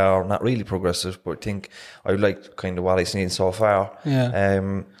Gael's are not really progressive, but I think I like kind of what I've seen so far.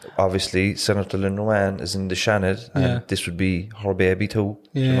 Yeah. Obviously, Senator Lynn Ruane is in the Shannon, and this would be her baby too.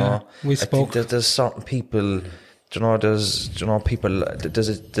 Yeah, you know? We spoke. I think there's certain people... there's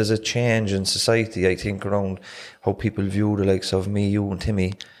a change in society, I think, around how people view the likes of me, you and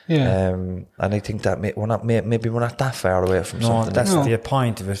Timmy. Yeah. And I think that maybe we're not that far away from something. That's the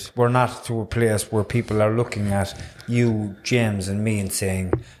point of it. We're not to a place where people are looking at you, James, and me and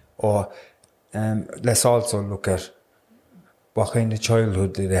saying, let's also look at what kind of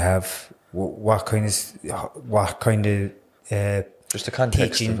childhood do they have, what kind of just the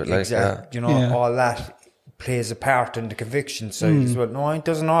context teaching, of it, like that. All that plays a part in the conviction side as well. No, it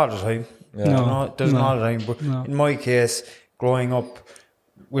doesn't all the time. Yeah. It doesn't all the time. But in my case, growing up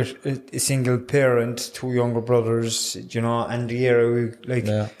with a single parent, two younger brothers, and the era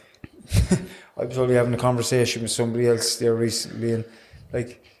I was only having a conversation with somebody else there recently, and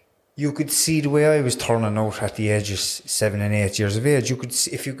like, you could see the way I was turning out at the age of 7 and 8 years of age. You could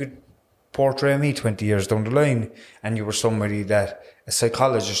see, if you could portray me 20 years down the line, and you were somebody that, a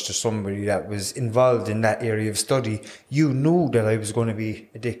psychologist or somebody that was involved in that area of study, you knew that I was going to be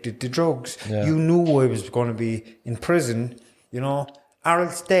addicted to drugs. Yeah. You knew I was going to be in prison,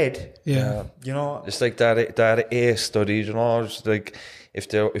 Harold's dead. Yeah. It's like that ACE study, it's like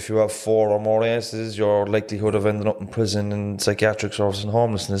if you have 4 or more ACEs, your likelihood of ending up in prison and psychiatric service and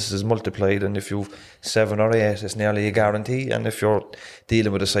homelessness is multiplied, and if you've 7 or 8, it's nearly a guarantee. And if you're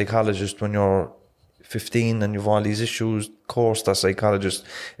dealing with a psychologist when you're 15 and you've all these issues, of course that psychologist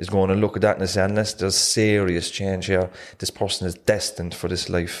is going to look at that and say, unless there's serious change here, this person is destined for this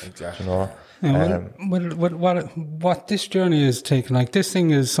life. Exactly. Yeah, what this journey is taken, like this thing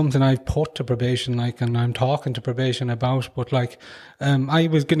is something I've put to probation, like, and I'm talking to probation about, but like, I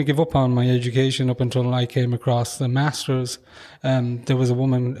was going to give up on my education up until I came across the masters. There was a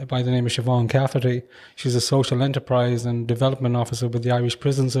woman by the name of Siobhan Cafferty. She's a social enterprise and development officer with the Irish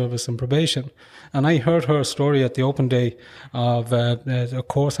Prison Service and probation. And I heard her story at the open day of a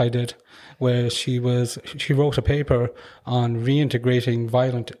course I did, where she wrote a paper on reintegrating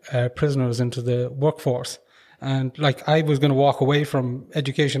violent prisoners into the workforce. And like, I was going to walk away from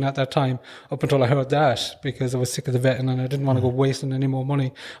education at that time up until I heard that, because I was sick of the vetting and I didn't want to go wasting any more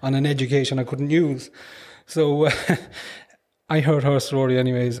money on an education I couldn't use. So I heard her story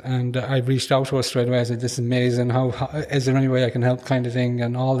anyways, and I reached out to her straight away. I said, this is amazing. How is there any way I can help, kind of thing,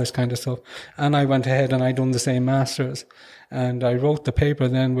 and all this kind of stuff. And I went ahead and I done the same masters. And I wrote the paper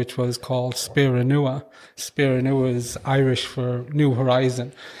then, which was called Spira Nua. Spira Nua is Irish for New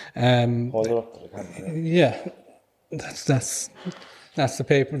Horizon. Hold it up. Yeah, that's the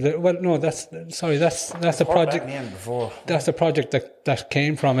paper. That's a project. That's a project that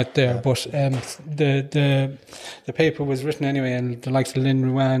came from it there. Yeah. But the paper was written anyway, and the likes of Lynn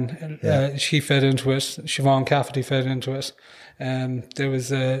Ruan, she fed into it. Siobhan Cafferty fed into it. There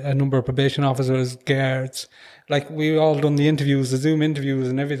was a number of probation officers, guards. Like, we all done the interviews, the Zoom interviews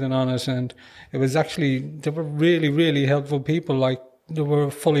and everything on it, and it was actually, they were really, really helpful people. Like, they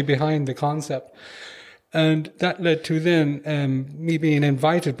were fully behind the concept. And that led to then me being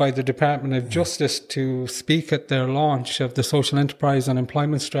invited by the Department of Justice to speak at their launch of the Social Enterprise and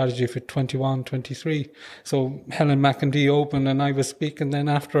Employment Strategy for 21-23. So Helen McIndee opened, and I was speaking then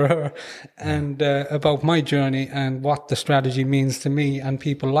after her, and about my journey and what the strategy means to me and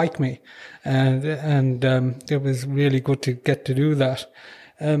people like me. And it was really good to get to do that.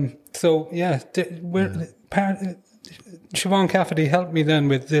 Siobhan Cafferty helped me then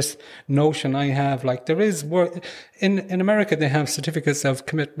with this notion I have. Like, there is work in America, they have certificates of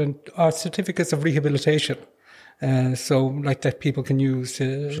commitment or certificates of rehabilitation. So like that people can use. So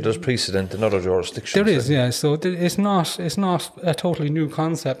there's precedent in other jurisdictions. There is, yeah. So it's not a totally new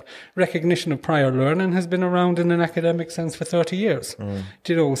concept. Recognition of prior learning has been around in an academic sense for 30 years.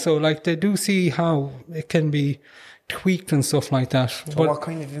 You know, so like they do see how it can be tweaked and stuff like that. So but what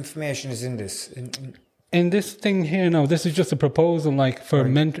kind of information is in this? In this thing here now, this is just a proposal, like, for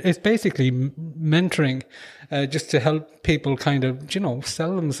it's basically mentoring, just to help people kind of, you know,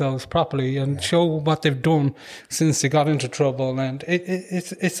 sell themselves properly and show what they've done since they got into trouble. And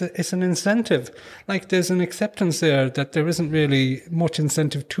it's an incentive. Like, there's an acceptance there that there isn't really much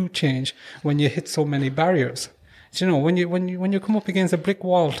incentive to change when you hit so many barriers. You know, when you come up against a brick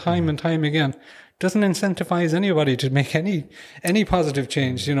wall time and time again, doesn't incentivize anybody to make any positive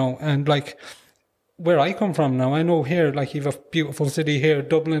change, you know. And like, where I come from now, I know here, like, you have a beautiful city here.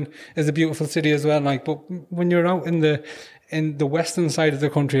 Dublin is a beautiful city as well. Like, but when you're out in the western side of the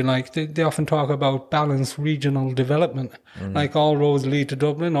country, like, they often talk about balanced regional development. Like, all roads lead to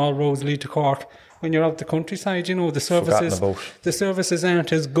Dublin, all roads lead to Cork. When you're out the countryside, you know, the services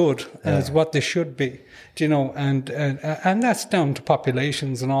aren't as good as what they should be. Do you know? And that's down to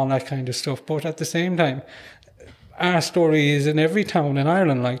populations and all that kind of stuff. But at the same time, our story is in every town in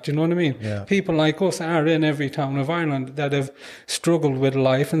Ireland, like, do you know what I mean? Yeah. People like us are in every town of Ireland that have struggled with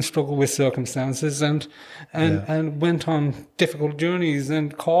life and struggled with circumstances and went on difficult journeys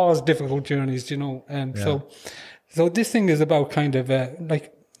and caused difficult journeys, you know. And so this thing is about kind of,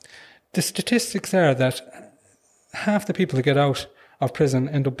 like, the statistics are that half the people that get out of prison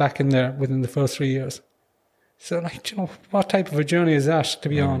end up back in there within the first 3 years. So, like, you know, what type of a journey is that to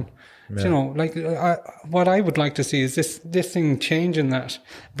be on? Yeah. You know, like, what I would like to see is this thing changing that,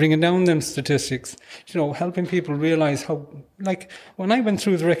 bringing down them statistics, you know, helping people realize how, like, when I went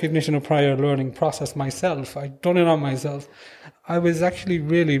through the recognition of prior learning process myself, I'd done it on myself, I was actually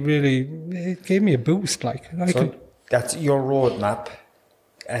really, really, it gave me a boost, like. That's your roadmap,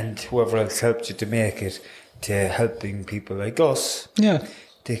 and whoever else helped you to make it, to helping people like us. Yeah.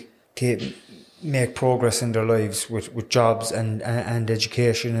 To make progress in their lives with jobs and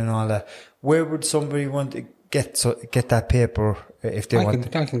education and all that. Where would somebody want to get that paper if they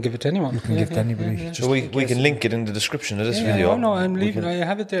want? I can give it to anyone. You can give it to anybody. Yeah. So we can link it in the description of this video. No, I'm leaving. I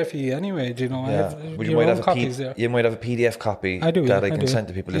have it there for you anyway. Do you know? I have your own copies there. You might have a PDF copy that I can send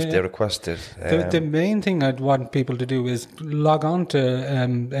to people if they request it. The main thing I'd want people to do is log on to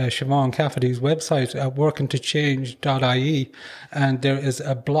Siobhan Cafferty's website at workingtochange.ie, and there is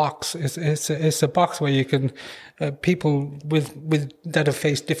a box. It's a box where you can people with that have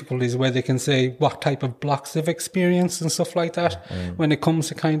faced difficulties, where they can say what type of blocks they've experienced and stuff like that. when it comes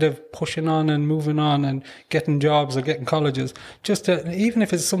to kind of pushing on and moving on and getting jobs or getting colleges. Just even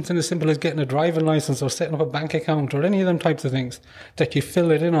if it's something as simple as getting a driving license or setting up a bank account or any of them types of things, that you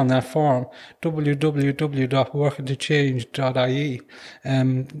fill it in on that form, www.workingtochange.ie.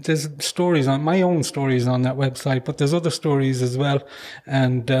 There's stories on my own stories on that website, but there's other stories as well,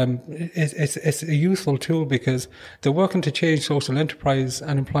 and it's a useful tool because the Working to Change social enterprise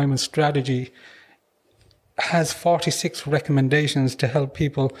and employment strategy has 46 recommendations to help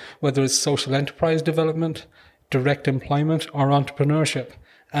people, whether it's social enterprise development, direct employment, or entrepreneurship,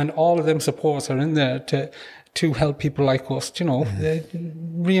 and all of them supports are in there to help people like us,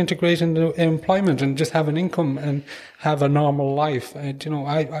 reintegrate into employment and just have an income and have a normal life. And,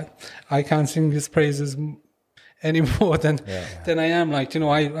 I can't sing his praises any more than I am.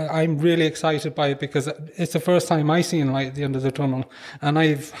 I'm really excited by it because it's the first time I seen light at the end of the tunnel, and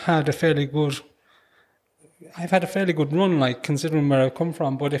I've had a fairly good run, considering where I've come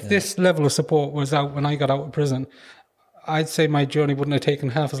from. But if this level of support was out when I got out of prison, I'd say my journey wouldn't have taken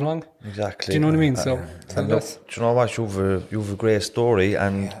half as long. Exactly. Do you know what I mean? So look, do you know what? You've a great story.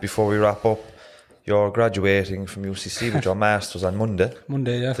 And before we wrap up, you're graduating from UCC with your masters on Monday.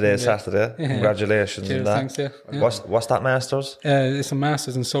 Today's Saturday. Yeah. Congratulations on that. Thanks. Yeah. What's that masters? It's a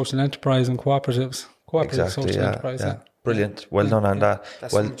masters in social enterprise and cooperatives. Cooperative social enterprise. Yeah. Brilliant. Well done on that.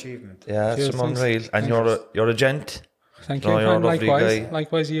 That's an achievement. Yeah, Cheers, it's unreal. And you're a gent. Thank you. You're a And lovely guy.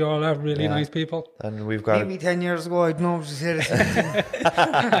 likewise, you all are really nice people. And we've got Maybe 10 years ago, I'd know to say the same thing.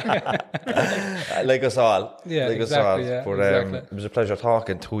 like us all. Yeah, like exactly, us all. yeah, But exactly. it was a pleasure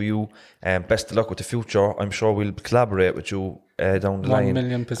talking to you. Best of luck with the future. I'm sure we'll collaborate with you down the line.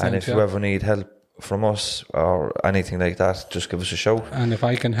 1,000,000%. And if you ever need help from us or anything like that, just give us a shout. And if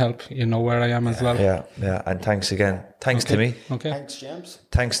I can help, you know where I am as well. Yeah. And thanks again. Thanks to me. Okay. Thanks, James.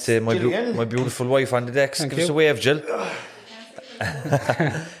 Thanks to my Jill my beautiful wife on the decks. Thank Give us you. a wave, Jill.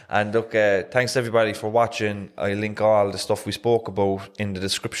 And look, thanks everybody for watching. I link all the stuff we spoke about in the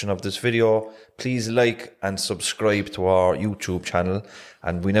description of this video. Please like and subscribe to our YouTube channel.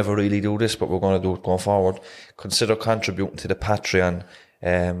 And we never really do this, but we're going to do it going forward. Consider contributing to the Patreon.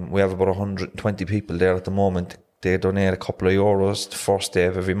 We have about 120 people there at the moment. They donate a couple of euros the first day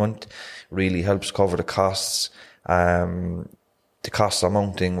of every month. Really helps cover the costs. The costs are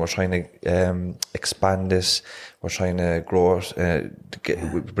mounting. We're trying to expand this. We're trying to grow it.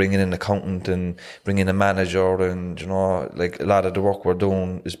 We're bringing in an accountant and bringing in a manager, and a lot of the work we're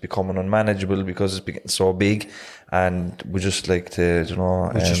doing is becoming unmanageable because it's getting so big. And we just like to,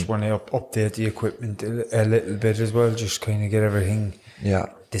 We just want to update the equipment a little bit as well, just kind of get everything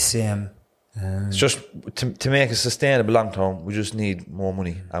the same. It's just to make it sustainable long term, we just need more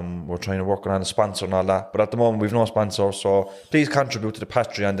money, and we're trying to work on a sponsor and all that. But at the moment, we've no sponsor, so please contribute to the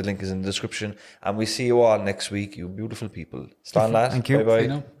Patreon. The link is in the description, and we see you all next week, you beautiful people. Stan, lad. Thank you. Bye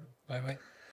bye. Bye bye.